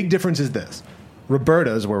 the big difference is this.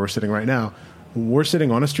 Roberta's, where we're sitting right now, we're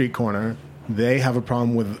sitting on a street corner. They have a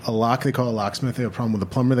problem with a lock, they call a locksmith. They have a problem with a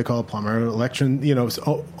plumber, they call a plumber. Electrician, you know,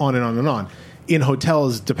 so on and on and on. In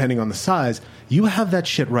hotels, depending on the size, you have that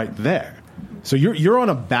shit right there. So you're on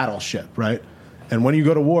a battleship, right? And when you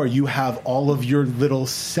go to war, you have all of your little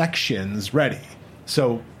sections ready.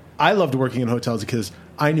 So I loved working in hotels because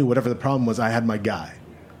I knew whatever the problem was, I had my guy,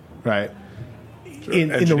 right? Sure.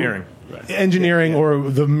 Engineering. Engineering or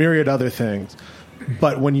the myriad other things.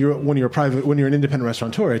 But when you're an independent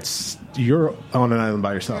restaurateur, you're on an island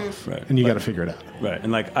by yourself, right? And you got to figure it out, right?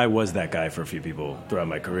 And like I was that guy for a few people throughout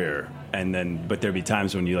my career, but there'd be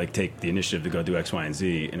times when you like take the initiative to go do X, Y, and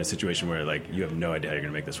Z in a situation where like you have no idea how you're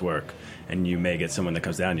going to make this work, and you may get someone that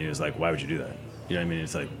comes down to you and is like, "Why would you do that?" You know what I mean?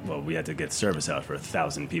 It's like, well, we had to get service out for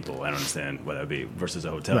 1,000 people. I don't understand what that would be versus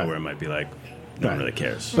a hotel where it might be like. No one really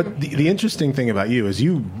cares. But the interesting thing about you is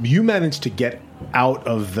you managed to get out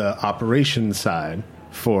of the operations side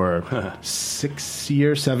for 6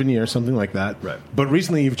 years, 7 years, something like that. Right. But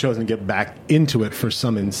recently you've chosen to get back into it for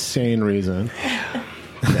some insane reason.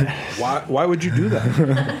 Why would you do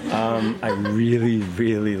that? I really,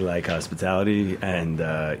 really like hospitality, and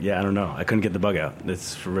I don't know. I couldn't get the bug out.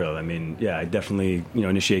 That's for real. I mean, I definitely,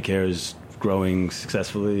 Initiate Care is growing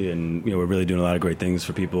successfully, and we're really doing a lot of great things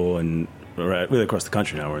for people, and really across the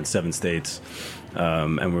country now. We're in 7 states,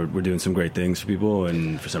 and we're doing some great things for people.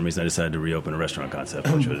 And for some reason, I decided to reopen a restaurant concept,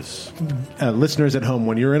 which was listeners at home.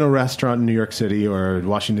 When you're in a restaurant in New York City or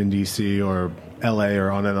Washington D.C. or L.A. or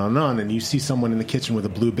on and on and on, and you see someone in the kitchen with a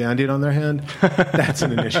blue Band-Aid on their hand, that's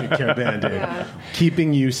an Initiate Care Band-Aid,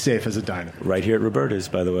 keeping you safe as a diner. Right here at Roberta's,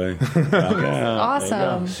 by the way.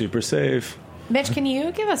 Awesome, super safe. Mitch, can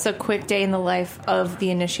you give us a quick day in the life of the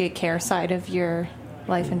Initiate Care side of your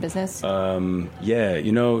life and business?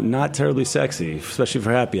 Not terribly sexy, especially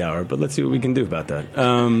for happy hour, but let's see what we can do about that.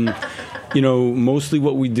 Mostly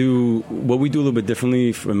what we do a little bit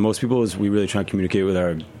differently from most people is we really try to communicate with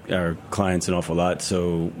our clients an awful lot.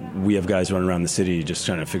 So we have guys running around the city just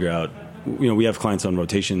trying to figure out, we have clients on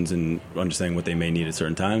rotations and understanding what they may need at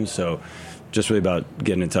certain times. So just really about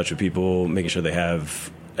getting in touch with people, making sure they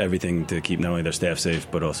have everything to keep not only their staff safe,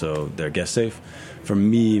 but also their guests safe. For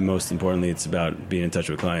me, most importantly, it's about being in touch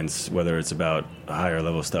with clients, whether it's about higher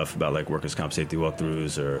level stuff about like workers' comp safety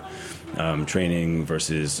walkthroughs or training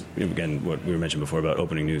versus, again, what we mentioned before about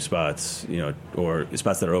opening new spots, or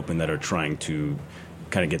spots that are open that are trying to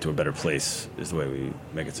kind of get to a better place is the way we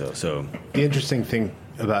make it so. The interesting thing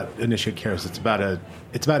about Initiate Care is it's about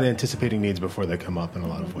anticipating needs before they come up in a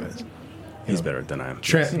lot of ways. He's better than I am.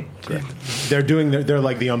 Correct. They're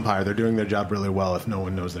like the umpire. They're doing their job really well if no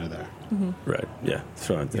one knows they're there. Mm-hmm. Right. Yeah.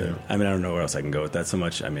 I mean, I don't know where else I can go with that so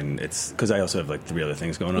much. I mean, it's because I also have like 3 other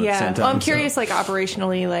things going on at the same time. Well, I'm curious, like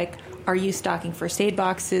operationally, like are you stocking first aid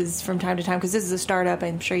boxes from time to time? Because this is a startup.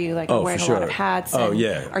 I'm sure you are wearing a lot of hats. Oh,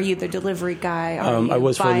 yeah. Are you the delivery guy? I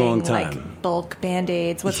was buying, for a long time. Like bulk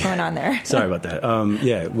Band-Aids? What's going on there? Sorry about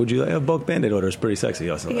that. Would you like a bulk Band-Aid order? It's pretty sexy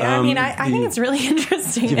also. Yeah, I think it's really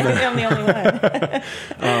interesting. Maybe I'm the only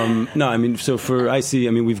one. No, I mean, so for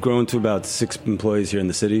IC, we've grown to about 6 employees here in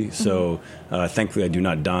the city. So thankfully I do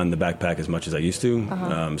not don the backpack as much as I used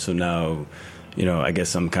to. So now, I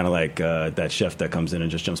guess I'm kind of like that chef that comes in and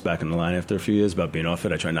just jumps back in the line after a few years about being off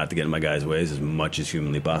it. I try not to get in my guys' ways as much as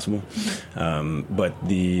humanly possible. But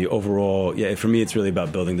the overall, for me, it's really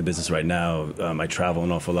about building the business right now. I travel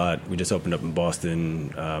an awful lot. We just opened up in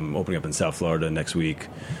Boston, opening up in South Florida next week.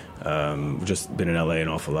 We've just been in LA an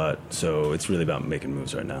awful lot, so it's really about making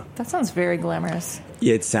moves right now. That sounds very glamorous.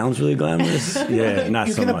 Yeah, it sounds really glamorous. Yeah, not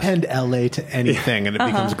so much. You can append LA to anything, and it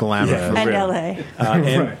becomes glamour. Yeah, and LA.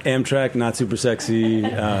 Amtrak, not super sexy.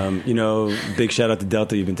 Big shout out to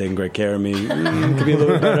Delta. You've been taking great care of me. Could be a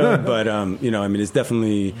little bit better, but it's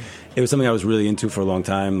definitely. It was something I was really into for a long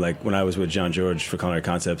time. Like when I was with John George for Culinary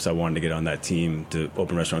Concepts, I wanted to get on that team to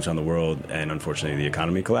open restaurants around the world, and unfortunately the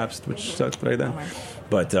economy collapsed, which sucks right then.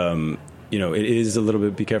 But it is a little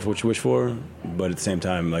bit be careful what you wish for, but at the same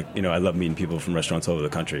time, I love meeting people from restaurants all over the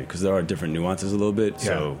country because there are different nuances a little bit.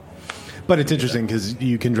 So, But it's interesting because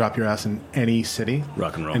you can drop your ass in any city.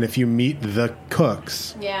 Rock and roll. And if you meet the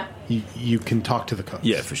cooks, Yeah. you can talk to the cooks.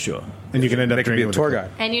 Yeah, for sure. And you can end up They can be drinking a with tour the guide.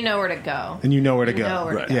 cook. And you know where to go. And you know where to You go. know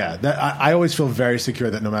where to go. Yeah, I always feel very secure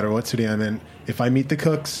that no matter what city I'm in, if I meet the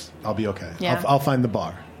cooks, I'll be okay. Yeah. I'll find the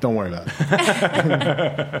bar. Don't worry about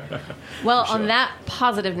it. Well, on that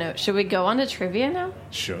positive note, should we go on to trivia now?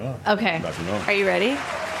 Sure. Okay. Rock and roll. Are you ready?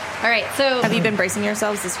 All right. So Have you been bracing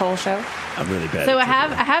yourselves this whole show? I'm really bad. So at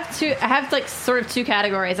I have like sort of two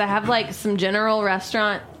categories. I have like some general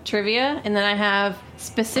restaurant trivia, and then I have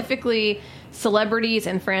specifically celebrities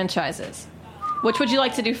and franchises. Which would you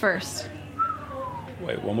like to do first?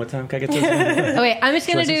 Wait, one more time? Can I get those? Oh wait, I'm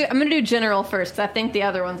gonna Choices? do general first because I think the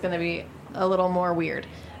other one's gonna be a little more weird.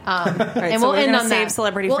 All right, And so we'll we're end gonna on save that.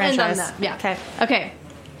 celebrity We'll franchise. end on that. Yeah. Okay. Okay.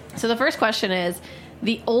 So the first question is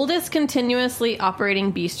the oldest continuously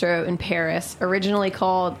operating bistro in Paris, originally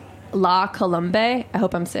called La Colombe. I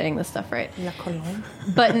hope I'm saying this stuff right. La Colombe.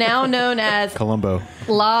 But now known as Colombo.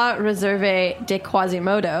 La Reserve de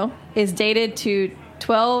Quasimodo, is dated to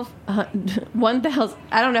 1,000.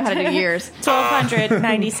 I don't know how to do years.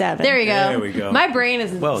 1297. There you go. There we go. My brain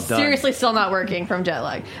is Well done. seriously still not working from jet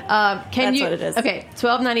lag. That's what it is. Okay,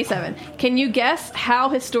 1297. Can you guess how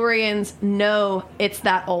historians know it's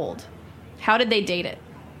that old? How did they date it?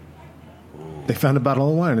 They found a bottle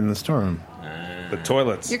of wine in the storeroom. The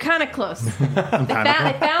toilets. You're kind of close. They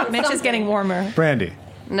kinda found Mitch is something. getting warmer. Brandy.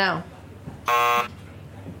 No.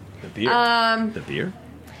 The beer. The beer?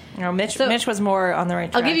 No, Mitch So- was more on the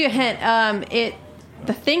right track. I'll give you a hint.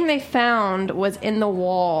 The thing they found was in the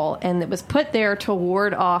wall, and it was put there to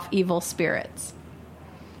ward off evil spirits.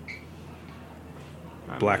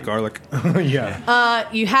 Black garlic. Yeah.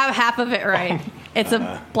 You have half of it right. It's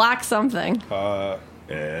a black something.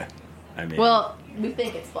 Yeah. I mean. Well, we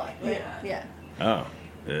think it's black. Right? Yeah. Oh.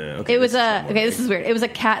 Okay. It was this is a more okay. This is weird. It was a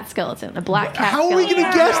cat skeleton, a black cat. How are we skeleton.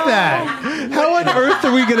 going to guess that? How on earth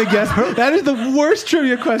are we going to guess? That is the worst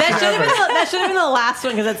trivia question That should ever. have been the last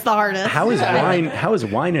one because it's the hardest. How is wine? How is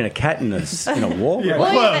wine and a cat in a wall? Yeah.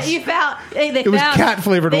 Well, Close. you found. They It was found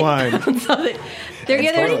cat-flavored they wine. found something.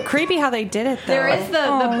 It's pretty creepy how they did it, though. There is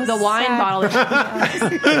the wine sad. bottle.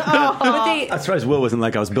 But I'm surprised Will wasn't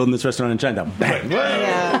like I was building this restaurant in Chinatown. Bang!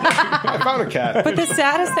 I found a cat. But the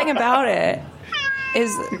saddest thing about it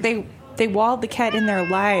is they walled the cat in their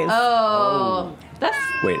life Oh, that's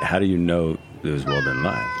Wait, how do you know it was well done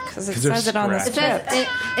live? because it 'Cause there's says it on the it script. says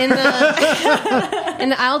in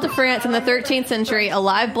the Isle de France in the 13th century, a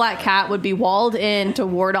live black cat would be walled in to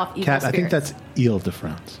ward off evil Cat, I spirits. think that's Ile de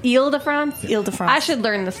France. Ile de France. Ile de France. I should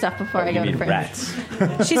learn this stuff before I You go to mean France.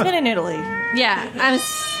 rats? She's been in Italy. Yeah,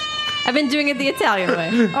 I've been doing it the Italian way.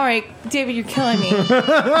 All right, David, you're killing me. All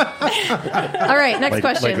right, next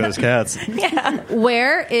question. Like those cats.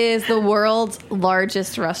 Where is the world's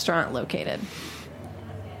largest restaurant located?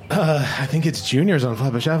 I think it's Junior's on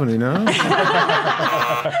Flatbush Avenue, no?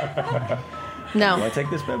 Do No. I take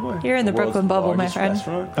this bad boy? You're in the world's Brooklyn bubble, my largest friend.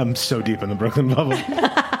 Restaurant? I'm so deep in the Brooklyn bubble.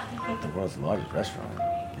 The world's largest restaurant.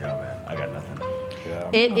 Yeah, man, I got nothing.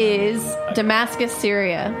 It is Damascus,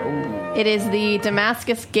 Syria. It is the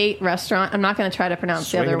Damascus Gate restaurant. I'm not going to try to pronounce the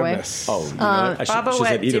Swing other and a way. miss. Oh, you know what? I Baba should wet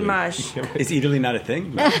said Italy. Dimash. Is Italy not a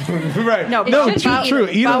thing? Right. No, no, it should be true.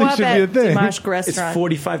 Italy. Italy should be a thing. Dimash It's restaurant.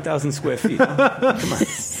 45,000 square feet. Come on.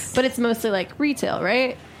 But it's mostly like retail,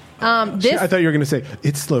 right? I This thought you were going to say,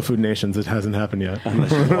 it's Slow Food Nations. It hasn't happened yet.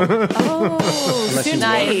 Oh, soon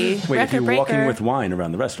to be. Wait, if Record you're walking breaker. with wine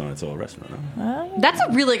around the restaurant, it's all a restaurant. Huh? That's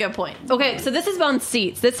a really good point. Okay, so this is on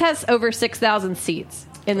seats. This has over 6,000 seats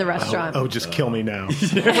in the restaurant. Oh, just kill me now.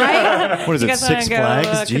 Right? What is You it, guys wanna Six go,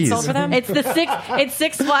 Flags? consult for Jeez. them? It's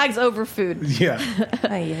Six Flags over food. Yeah.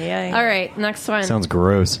 Ay, ay, ay. All right, next one. Sounds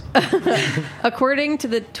gross. According to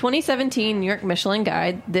the 2017 New York Michelin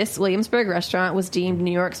Guide, this Williamsburg restaurant was deemed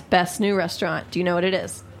New York's best new restaurant. Do you know what it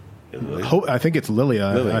is? I think it's Lilia.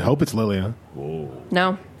 Lilia. I hope it's Lilia. Whoa.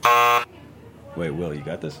 No. Wait, Will, you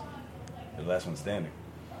got this? The last one standing.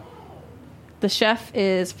 The chef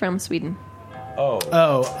is from Sweden. Oh.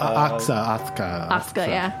 Aska. Oscar,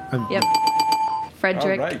 yeah. Yep. All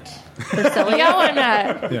Frederick. right. Vasily.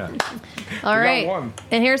 Yeah. All got right. one.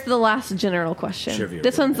 And here's the last general question. Trivia.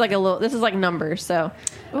 This one's like this is like numbers, so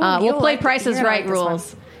Ooh, we'll you'll play like- Price is you're gonna Right like this one.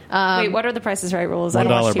 rules. Wait, what are the Price is Right rules? I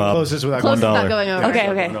don't $1, watch TV. Bob. Closest without Close is $1. not going over. Okay,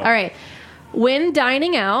 okay. No. All right. When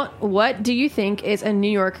dining out, what do you think is a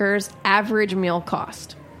New Yorker's average meal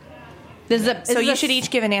cost? This is So you should each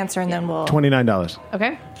give an answer and then we'll... $29.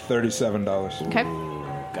 Okay. $37. Okay.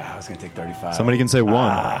 God, I was going to take 35. Somebody can say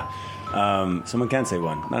one. Someone can say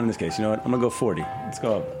one. Not in this case. You know what? I'm going to go 40. Let's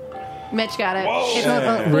go up. Mitch got it. Whoa.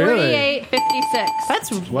 It's Really? 48.56.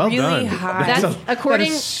 That's Well really done. high. That's according.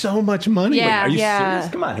 That is so much money. Yeah. Are you Yeah.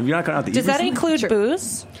 serious? Come on, have you not gone out to eat Does that recently? include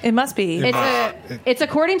booze? It must be. It's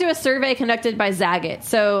according to a survey conducted by Zagat.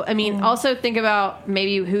 So, I mean, also think about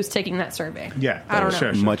maybe who's taking that survey. Yeah, I don't know.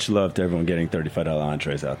 sure. Much love to everyone getting $35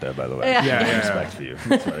 entrees out there, by the way. Yeah. Respect for you.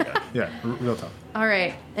 That's what I got. Yeah, real tough. All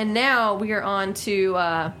right, and now we are on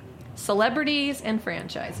to celebrities and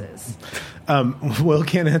franchises. Will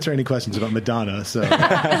can't answer any questions about Madonna, so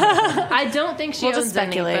I don't think she We'll owns just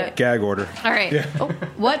speculate. any. But, Gag order. all right.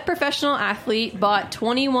 What professional athlete bought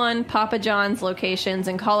 21 Papa John's locations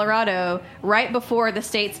in Colorado right before the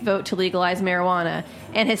state's vote to legalize marijuana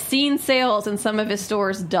and has seen sales in some of his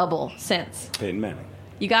stores double since? Peyton Manning.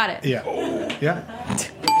 You got it. yeah.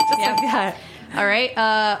 Just like that. All right.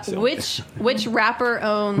 Which rapper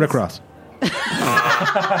owns Rick Ross.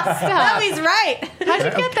 Oh, he's right. How'd you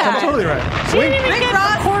get that? I'm totally right. She didn't even get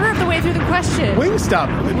a quarter of the way through the question. Wingstop.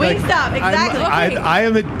 Wingstop, exactly. I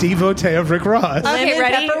am a devotee of Rick Ross. Okay, Lemon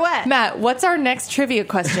ready? pepper wet. Matt, what's our next trivia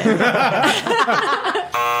question?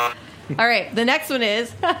 All right. The next one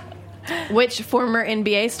is which former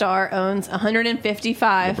NBA star owns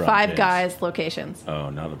 155 LeBron Five James. Guys locations? Oh,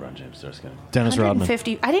 not LeBron James. Starts going. Dennis Rodman.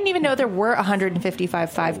 150. I didn't even know there were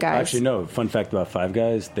 155 Five Guys. Actually, no. Fun fact about Five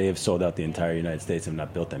Guys: they have sold out the entire United States and have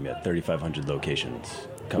not built them yet. 3,500 locations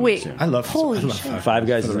coming Wait, soon. I love Holy Five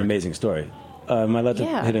Guys is an amazing story. Am I allowed to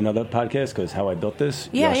Yeah. hit another podcast? Because how I built this?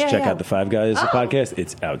 Yeah, You should yeah, check yeah. out the Five Guys podcast.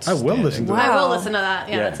 It's I outstanding. will listen to Wow. that. I will listen to that.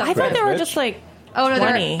 Yeah, Yeah. that sounds I thought great. they were Mitch? just like Oh no,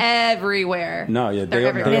 20. they're everywhere. No, yeah, They're they-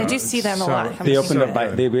 everywhere. I mean, I do see them a So- lot. They opened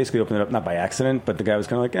up. They basically opened it up not by accident, but the guy was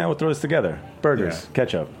kind of like, "Yeah, we'll throw this together: burgers, Yeah.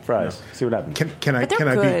 ketchup, fries. See what happens." Can I But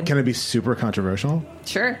they're good. be super controversial?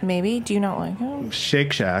 Sure. Maybe. Do you not like them?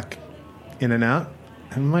 Shake Shack, In and Out.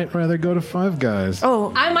 I might rather go to Five Guys.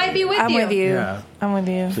 Oh, I might be with I'm you. with you. Yeah. I'm with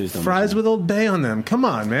you. Please don't. Fries with Old Bay on them. Come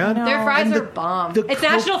on, man. Their fries And are bomb. It's Coke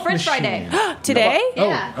National French Fry Day. machine. Today?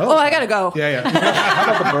 Yeah. Oh, I gotta go. Yeah.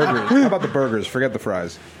 How about the burgers? How about the burgers? Forget the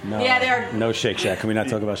fries. No, Yeah, they're- no Shake Shack. Can we not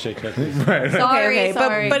talk about Shake Shack? Please? Sorry, Okay.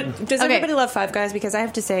 sorry. But does Okay. everybody love Five Guys? Because I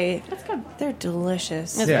have to say, they're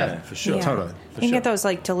delicious. It's Yeah, good. for sure. Yeah. Totally. You can get those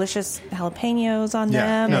like delicious jalapenos on Yeah.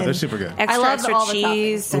 them. No, and they're super good. Extra, I love extra all the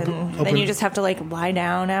cheese, and Open- then you just have to like lie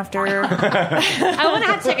down after. I want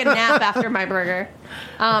to have to take a nap after my burger.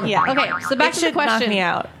 Yeah. Okay, so back It to the should knock question. me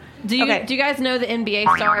out. Do you Okay. do you guys know the NBA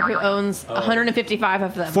star who owns 155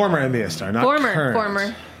 of them? Former NBA star, not Former.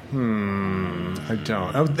 current. I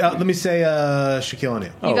don't. Let me say Shaquille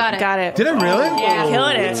O'Neal. You got it. Got it. Did I really? Yeah.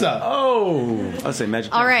 Killing it. What's up? Oh, I'll say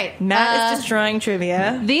Magic. All right. Matt is destroying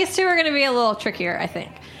trivia. These two are going to be a little trickier, I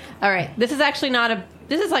think. All right. This is actually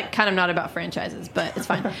this is like kind of not about franchises, but it's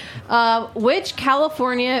fine. Which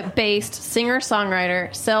California-based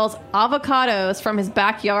singer-songwriter sells avocados from his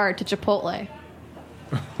backyard to Chipotle?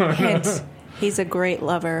 Hint. He's a great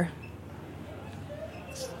lover.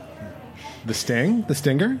 The Sting? The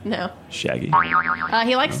Stinger? No. Shaggy.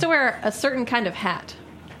 He likes to wear a certain kind of hat.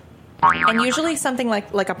 And usually something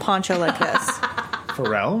like a poncho like this.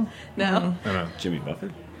 Pharrell? No. I don't know. Jimmy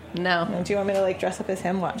Buffett. No. Do you want me to like dress up as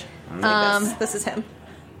him? Watch. Like this is him.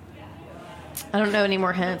 I don't know any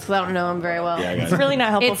more hints because I don't know him very well. Yeah, I got It's it. really not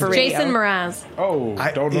helpful It's for radio. Jason Mraz. Oh,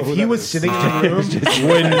 I don't know if who he that was is. sitting in the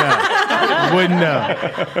room, wouldn't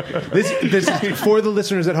know. This for the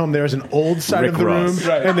listeners at home. There's an old side Rick of the room, Ross.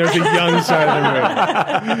 and there's a young side of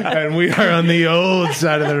the room, and we are on the old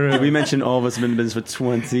side of the room. We mentioned all of us have been in business for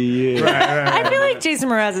 20 years. I feel like Jason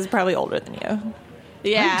Mraz is probably older than you.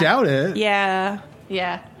 Yeah. I doubt it. Yeah.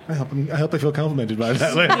 Yeah. I hope I feel complimented by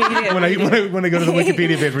that later. You do. when I go to the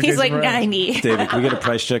Wikipedia page for He's Jason like Mraz. 90. David, can we get a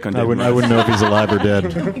price check on I David? wouldn't know if he's alive or dead.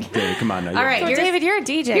 David, come on now. All right. So here's- David, you're a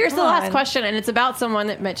DJ. Here's Come the last on. question, and it's about someone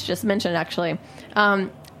that Mitch just mentioned, actually.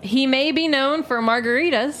 He may be known for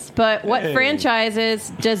margaritas, but what franchises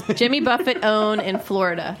does Jimmy Buffett own in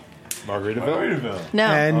Florida? Margaritaville. No.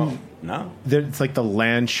 And No. it's like the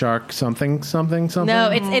land shark something. No,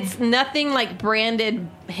 it's nothing like branded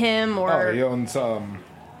him Oh, or... he owns.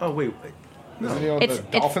 Oh, wait. Doesn't he own It's-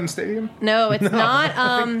 the Dolphin Stadium? No, it's not.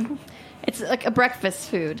 It's like a breakfast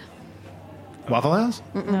food. Waffle House.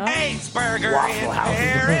 Ace Burger in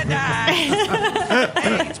paradise.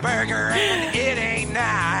 Ace Burger and it ain't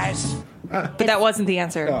nice. But that wasn't the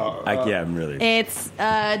answer. I'm really. It's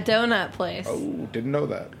a donut place. Oh, didn't know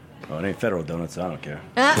that. Oh, it ain't Federal Donuts, so I don't care.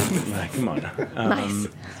 Like, come on. Nice.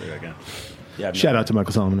 Say that again. Yeah, Shout out to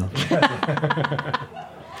Michael Solomon.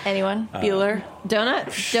 Anyone? Bueller?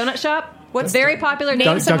 Donut shop. What's very popular? Name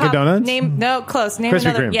Dunkin' some Donuts? No, close. Name Krispy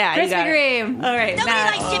another. Kreme. Yeah, you Krispy got it. Kreme. All right, Nobody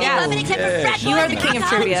Matt. likes Jimmy Yeah. Buffett except for frat You are the boys king and of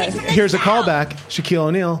college trivia. chicks with Here's a their style. callback. Shaquille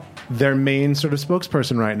O'Neal. their main sort of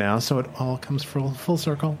spokesperson right now. So it all comes full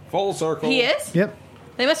circle. Full circle. He is? Yep.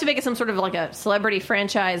 They must be making some sort of like a celebrity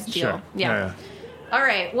franchise deal. Sure. Yeah. All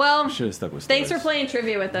right. Well, Should've stuck with thanks Stars. for playing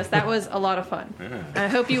trivia with us. That was a lot of fun. I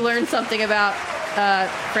hope you learned something about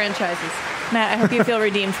franchises. Matt, I hope you feel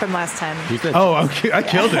redeemed from last time. Oh, okay. I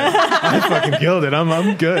killed it. I fucking killed it.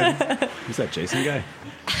 I'm good. Who's that Jason guy?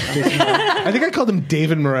 I think I called him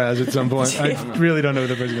David Mraz at some point. I really don't know who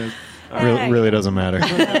the person is. Really doesn't matter.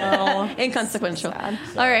 Inconsequential. All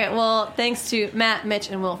right. Well, thanks to Matt, Mitch,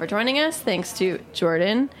 and Will for joining us. Thanks to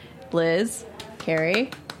Jordan, Liz,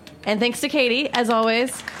 Carrie, and thanks to Katie, as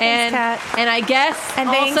always. And Kat. and I guess And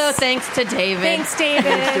also thanks to David. Thanks, David.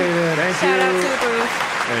 Thank Shout out to the booth.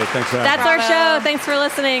 Hey, thanks for That's our show. Thanks for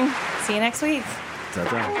listening. See you next week.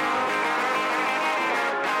 that.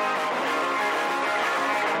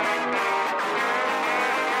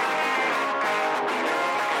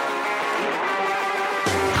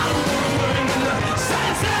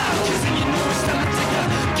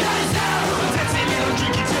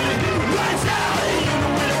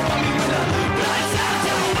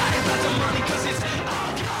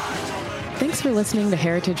 Thanks for listening to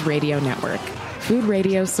Heritage Radio Network, food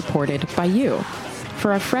radio supported by you.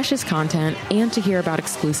 For our freshest content and to hear about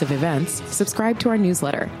exclusive events, subscribe to our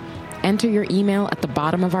newsletter. Enter your email at the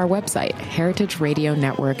bottom of our website,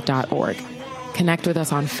 heritageradionetwork.org. Connect with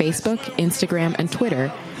us on Facebook, Instagram, and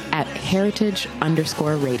Twitter at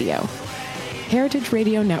heritage_radio. Heritage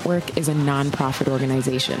Radio Network is a nonprofit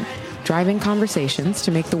organization driving conversations to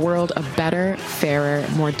make the world a better, fairer,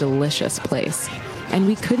 more delicious place. And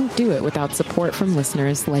we couldn't do it without support from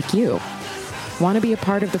listeners like you. Want to be a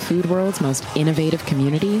part of the food world's most innovative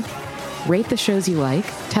community? Rate the shows you like,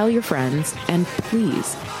 tell your friends, and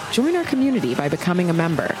please join our community by becoming a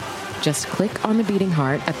member. Just click on the beating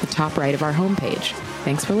heart at the top right of our homepage.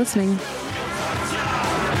 Thanks for listening.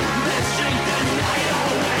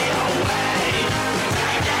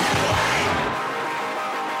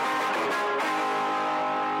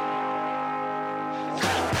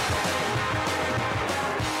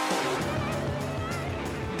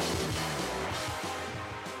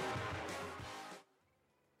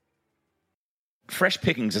 Fresh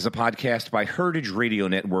Pickings is a podcast by Heritage Radio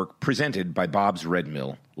Network presented by Bob's Red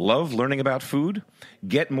Mill. Love learning about food?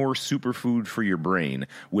 Get more superfood for your brain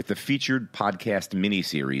with the featured podcast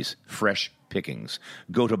miniseries, Fresh Pickings.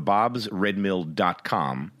 Go to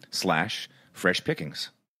bobsredmill.com/freshpickings.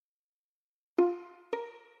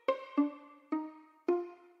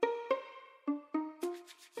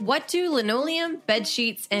 What do linoleum, bed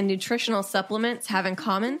sheets, and nutritional supplements have in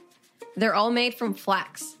common? They're all made from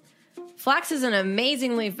flax. Flax is an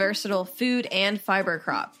amazingly versatile food and fiber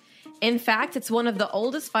crop. In fact, it's one of the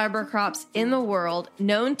oldest fiber crops in the world,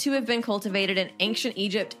 known to have been cultivated in ancient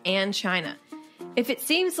Egypt and China. If it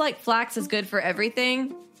seems like flax is good for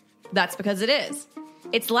everything, that's because it is.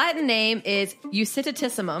 Its Latin name is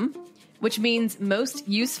Usitatissimum, which means most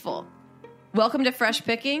useful. Welcome to Fresh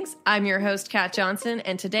Pickings. I'm your host, Kat Johnson,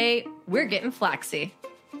 and today we're getting flaxy.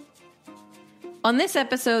 On this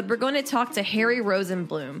episode, we're going to talk to Harry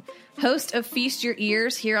Rosenblum, host of Feast Your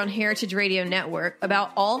Ears here on Heritage Radio Network,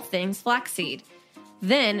 about all things flaxseed.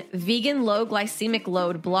 Then, vegan low glycemic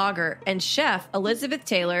load blogger and chef Elizabeth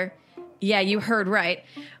Taylor, yeah, you heard right,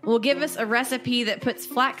 will give us a recipe that puts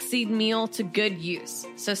flaxseed meal to good use.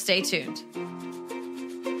 So stay tuned.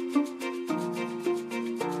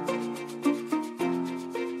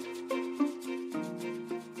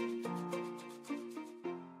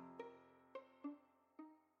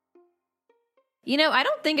 You know, I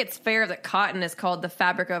don't think it's fair that cotton is called the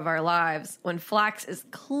fabric of our lives when flax is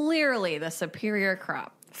clearly the superior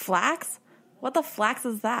crop. Flax? What the flax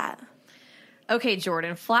is that? Okay,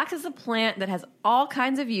 Jordan, flax is a plant that has all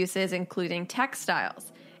kinds of uses, including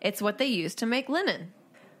textiles. It's what they use to make linen.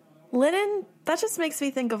 Linen? That just makes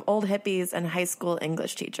me think of old hippies and high school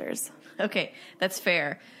English teachers. Okay, that's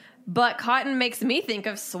fair. But cotton makes me think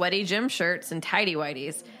of sweaty gym shirts and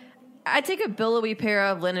tighty-whities. I'd take a billowy pair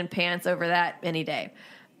of linen pants over that any day.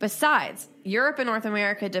 Besides, Europe and North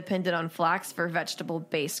America depended on flax for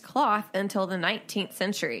vegetable-based cloth until the 19th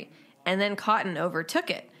century, and then cotton overtook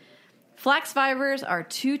it. Flax fibers are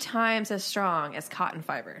 2 times as strong as cotton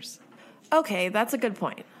fibers. Okay, that's a good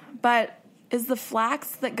point. But is the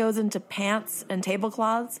flax that goes into pants and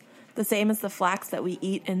tablecloths the same as the flax that we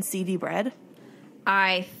eat in seedy bread?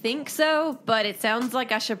 I think so, but it sounds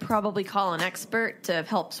like I should probably call an expert to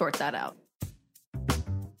help sort that out.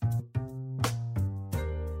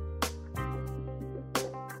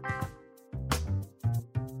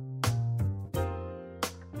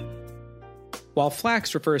 While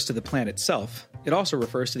flax refers to the plant itself, it also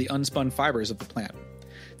refers to the unspun fibers of the plant.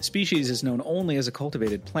 The species is known only as a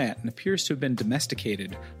cultivated plant and appears to have been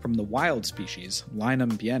domesticated from the wild species,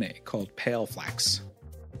 Linum biene, called pale flax.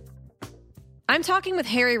 I'm talking with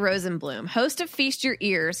Harry Rosenblum, host of Feast Your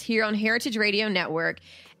Ears here on Heritage Radio Network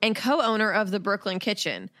and co-owner of the Brooklyn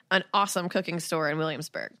Kitchen, an awesome cooking store in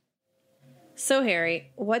Williamsburg. So, Harry,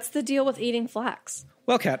 what's the deal with eating flax?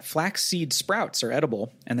 Well, Kat, flaxseed sprouts are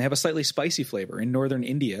edible, and they have a slightly spicy flavor. In northern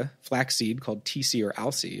India, flaxseed, called tisi or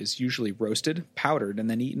alsi, is usually roasted, powdered, and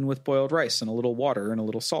then eaten with boiled rice and a little water and a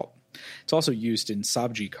little salt. It's also used in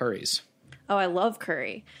sabji curries. Oh, I love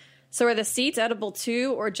curry. So are the seeds edible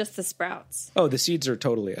too, or just the sprouts? Oh, the seeds are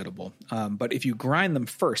totally edible. But if you grind them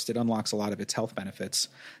first, it unlocks a lot of its health benefits.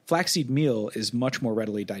 Flaxseed meal is much more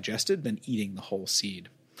readily digested than eating the whole seed.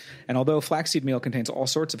 And although flaxseed meal contains all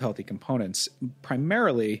sorts of healthy components,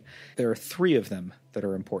 primarily there are 3 of them that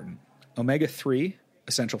are important. Omega-3,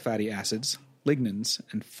 essential fatty acids, lignans,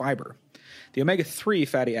 and fiber. The omega-3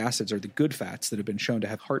 fatty acids are the good fats that have been shown to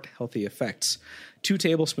have heart-healthy effects. 2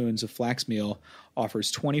 tablespoons of flax meal offers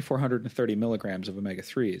 2,430 milligrams of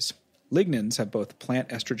omega-3s. Lignans have both plant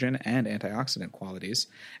estrogen and antioxidant qualities,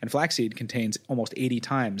 and flaxseed contains almost 80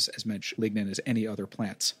 times as much lignin as any other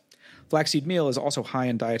plants. Flaxseed meal is also high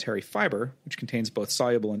in dietary fiber, which contains both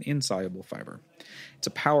soluble and insoluble fiber. It's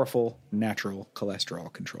a powerful, natural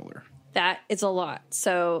cholesterol controller. That is a lot.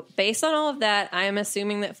 So based on all of that, I am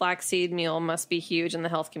assuming that flaxseed meal must be huge in the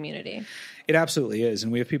health community. It absolutely is.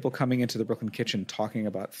 And we have people coming into the Brooklyn Kitchen talking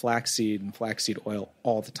about flaxseed and flaxseed oil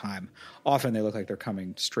all the time. Often they look like they're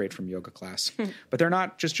coming straight from yoga class. But they're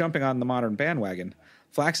not just jumping on the modern bandwagon.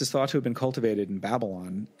 Flax is thought to have been cultivated in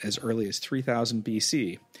Babylon as early as 3000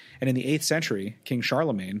 BC. And in the 8th century, King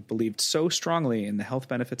Charlemagne believed so strongly in the health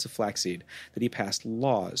benefits of flaxseed that he passed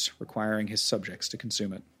laws requiring his subjects to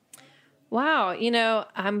consume it. Wow,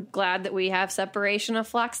 I'm glad that we have separation of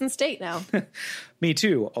flax and state now. Me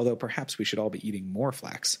too, although perhaps we should all be eating more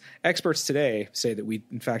flax. Experts today say that we,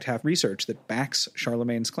 in fact, have research that backs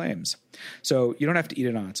Charlemagne's claims. So you don't have to eat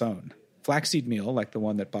it on its own. Flaxseed meal, like the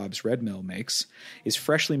one that Bob's Red Mill makes, is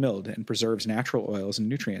freshly milled and preserves natural oils and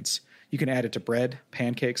nutrients. You can add it to bread,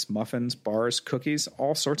 pancakes, muffins, bars, cookies,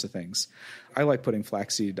 all sorts of things. I like putting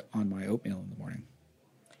flaxseed on my oatmeal in the morning.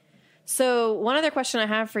 So one other question I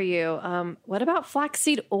have for you. What about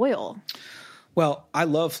flaxseed oil? Well, I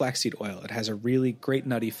love flaxseed oil. It has a really great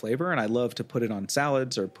nutty flavor, and I love to put it on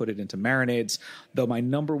salads or put it into marinades, though my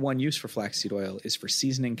number one use for flaxseed oil is for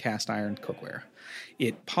seasoning cast iron cookware.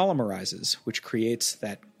 It polymerizes, which creates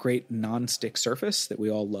that great non-stick surface that we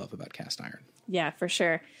all love about cast iron. Yeah, for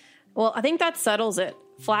sure. Well, I think that settles it.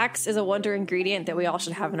 Flax is a wonder ingredient that we all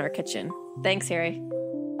should have in our kitchen. Thanks, Harry.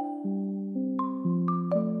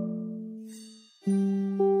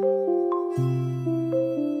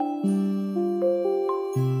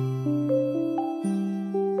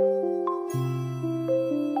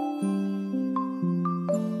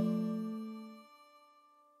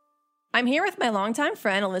 I'm here with my longtime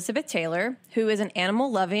friend, Elizabeth Taylor, who is an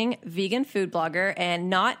animal-loving vegan food blogger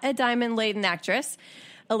and not a diamond-laden actress.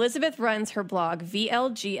 Elizabeth runs her blog,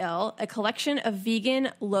 VLGL, a collection of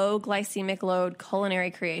vegan, low glycemic load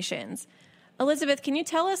culinary creations. Elizabeth, can you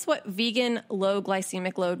tell us what vegan, low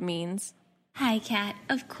glycemic load means? Hi, Kat.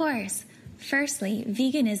 Of course. Firstly,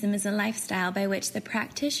 veganism is a lifestyle by which the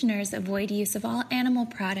practitioners avoid use of all animal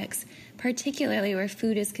products, particularly where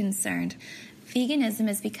food is concerned. Veganism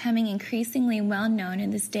is becoming increasingly well known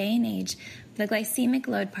in this day and age. The glycemic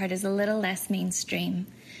load part is a little less mainstream.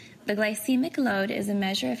 The glycemic load is a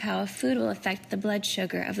measure of how a food will affect the blood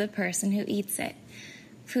sugar of the person who eats it.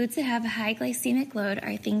 Foods that have a high glycemic load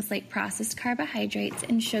are things like processed carbohydrates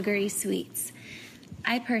and sugary sweets.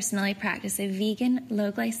 I personally practice a vegan,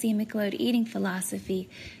 low glycemic load eating philosophy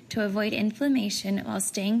to avoid inflammation while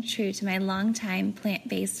staying true to my long-time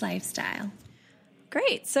plant-based lifestyle.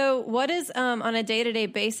 Great. So what is, on a day-to-day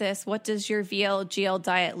basis, what does your VLGL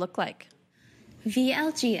diet look like?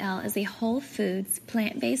 VLGL is a whole foods,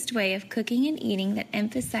 plant-based way of cooking and eating that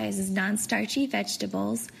emphasizes non-starchy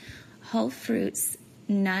vegetables, whole fruits,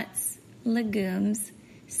 nuts, legumes,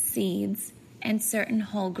 seeds, and certain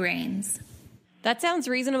whole grains. That sounds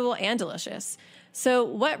reasonable and delicious. So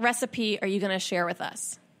what recipe are you going to share with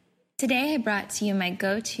us? Today I brought to you my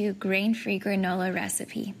go-to grain-free granola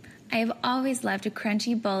recipe. I have always loved a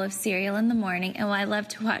crunchy bowl of cereal in the morning, and while I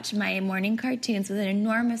loved to watch my morning cartoons with an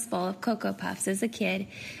enormous bowl of Cocoa Puffs as a kid,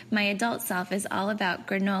 my adult self is all about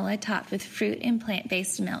granola topped with fruit and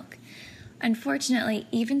plant-based milk. Unfortunately,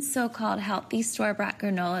 even so-called healthy store-bought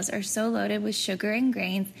granolas are so loaded with sugar and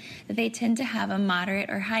grains that they tend to have a moderate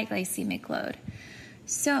or high glycemic load.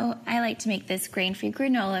 So, I like to make this grain-free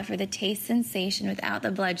granola for the taste sensation without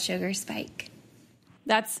the blood sugar spike.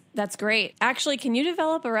 That's great. Actually, can you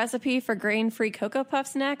develop a recipe for grain-free Cocoa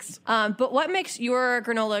Puffs next? But what makes your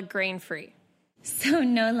granola grain-free? So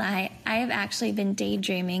no lie, I have actually been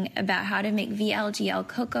daydreaming about how to make VLGL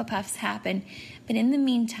Cocoa Puffs happen, but in the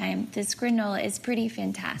meantime, this granola is pretty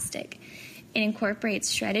fantastic. It incorporates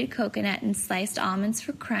shredded coconut and sliced almonds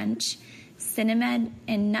for crunch, cinnamon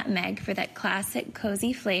and nutmeg for that classic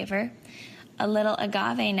cozy flavor, a little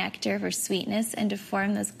agave nectar for sweetness and to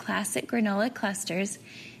form those classic granola clusters,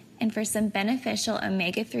 and for some beneficial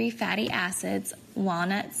omega-3 fatty acids,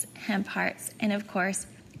 walnuts, hemp hearts, and of course,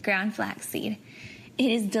 ground flaxseed.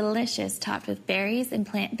 It is delicious topped with berries and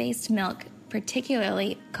plant-based milk,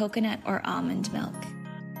 particularly coconut or almond milk.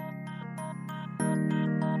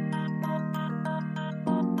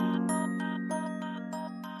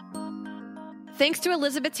 Thanks to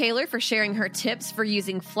Elizabeth Taylor for sharing her tips for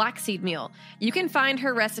using flaxseed meal. You can find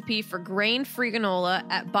her recipe for grain-free granola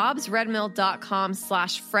at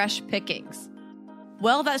bobsredmill.com/freshpickings.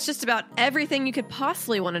 Well, that's just about everything you could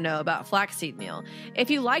possibly want to know about flaxseed meal. If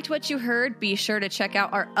you liked what you heard, be sure to check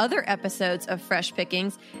out our other episodes of Fresh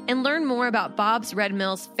Pickings and learn more about Bob's Red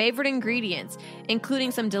Mill's favorite ingredients, including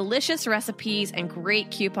some delicious recipes and great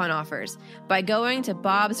coupon offers, by going to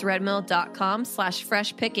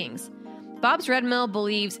bobsredmill.com/freshpickings. Bob's Red Mill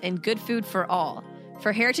believes in good food for all.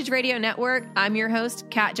 For Heritage Radio Network, I'm your host,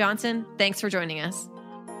 Kat Johnson. Thanks for joining us.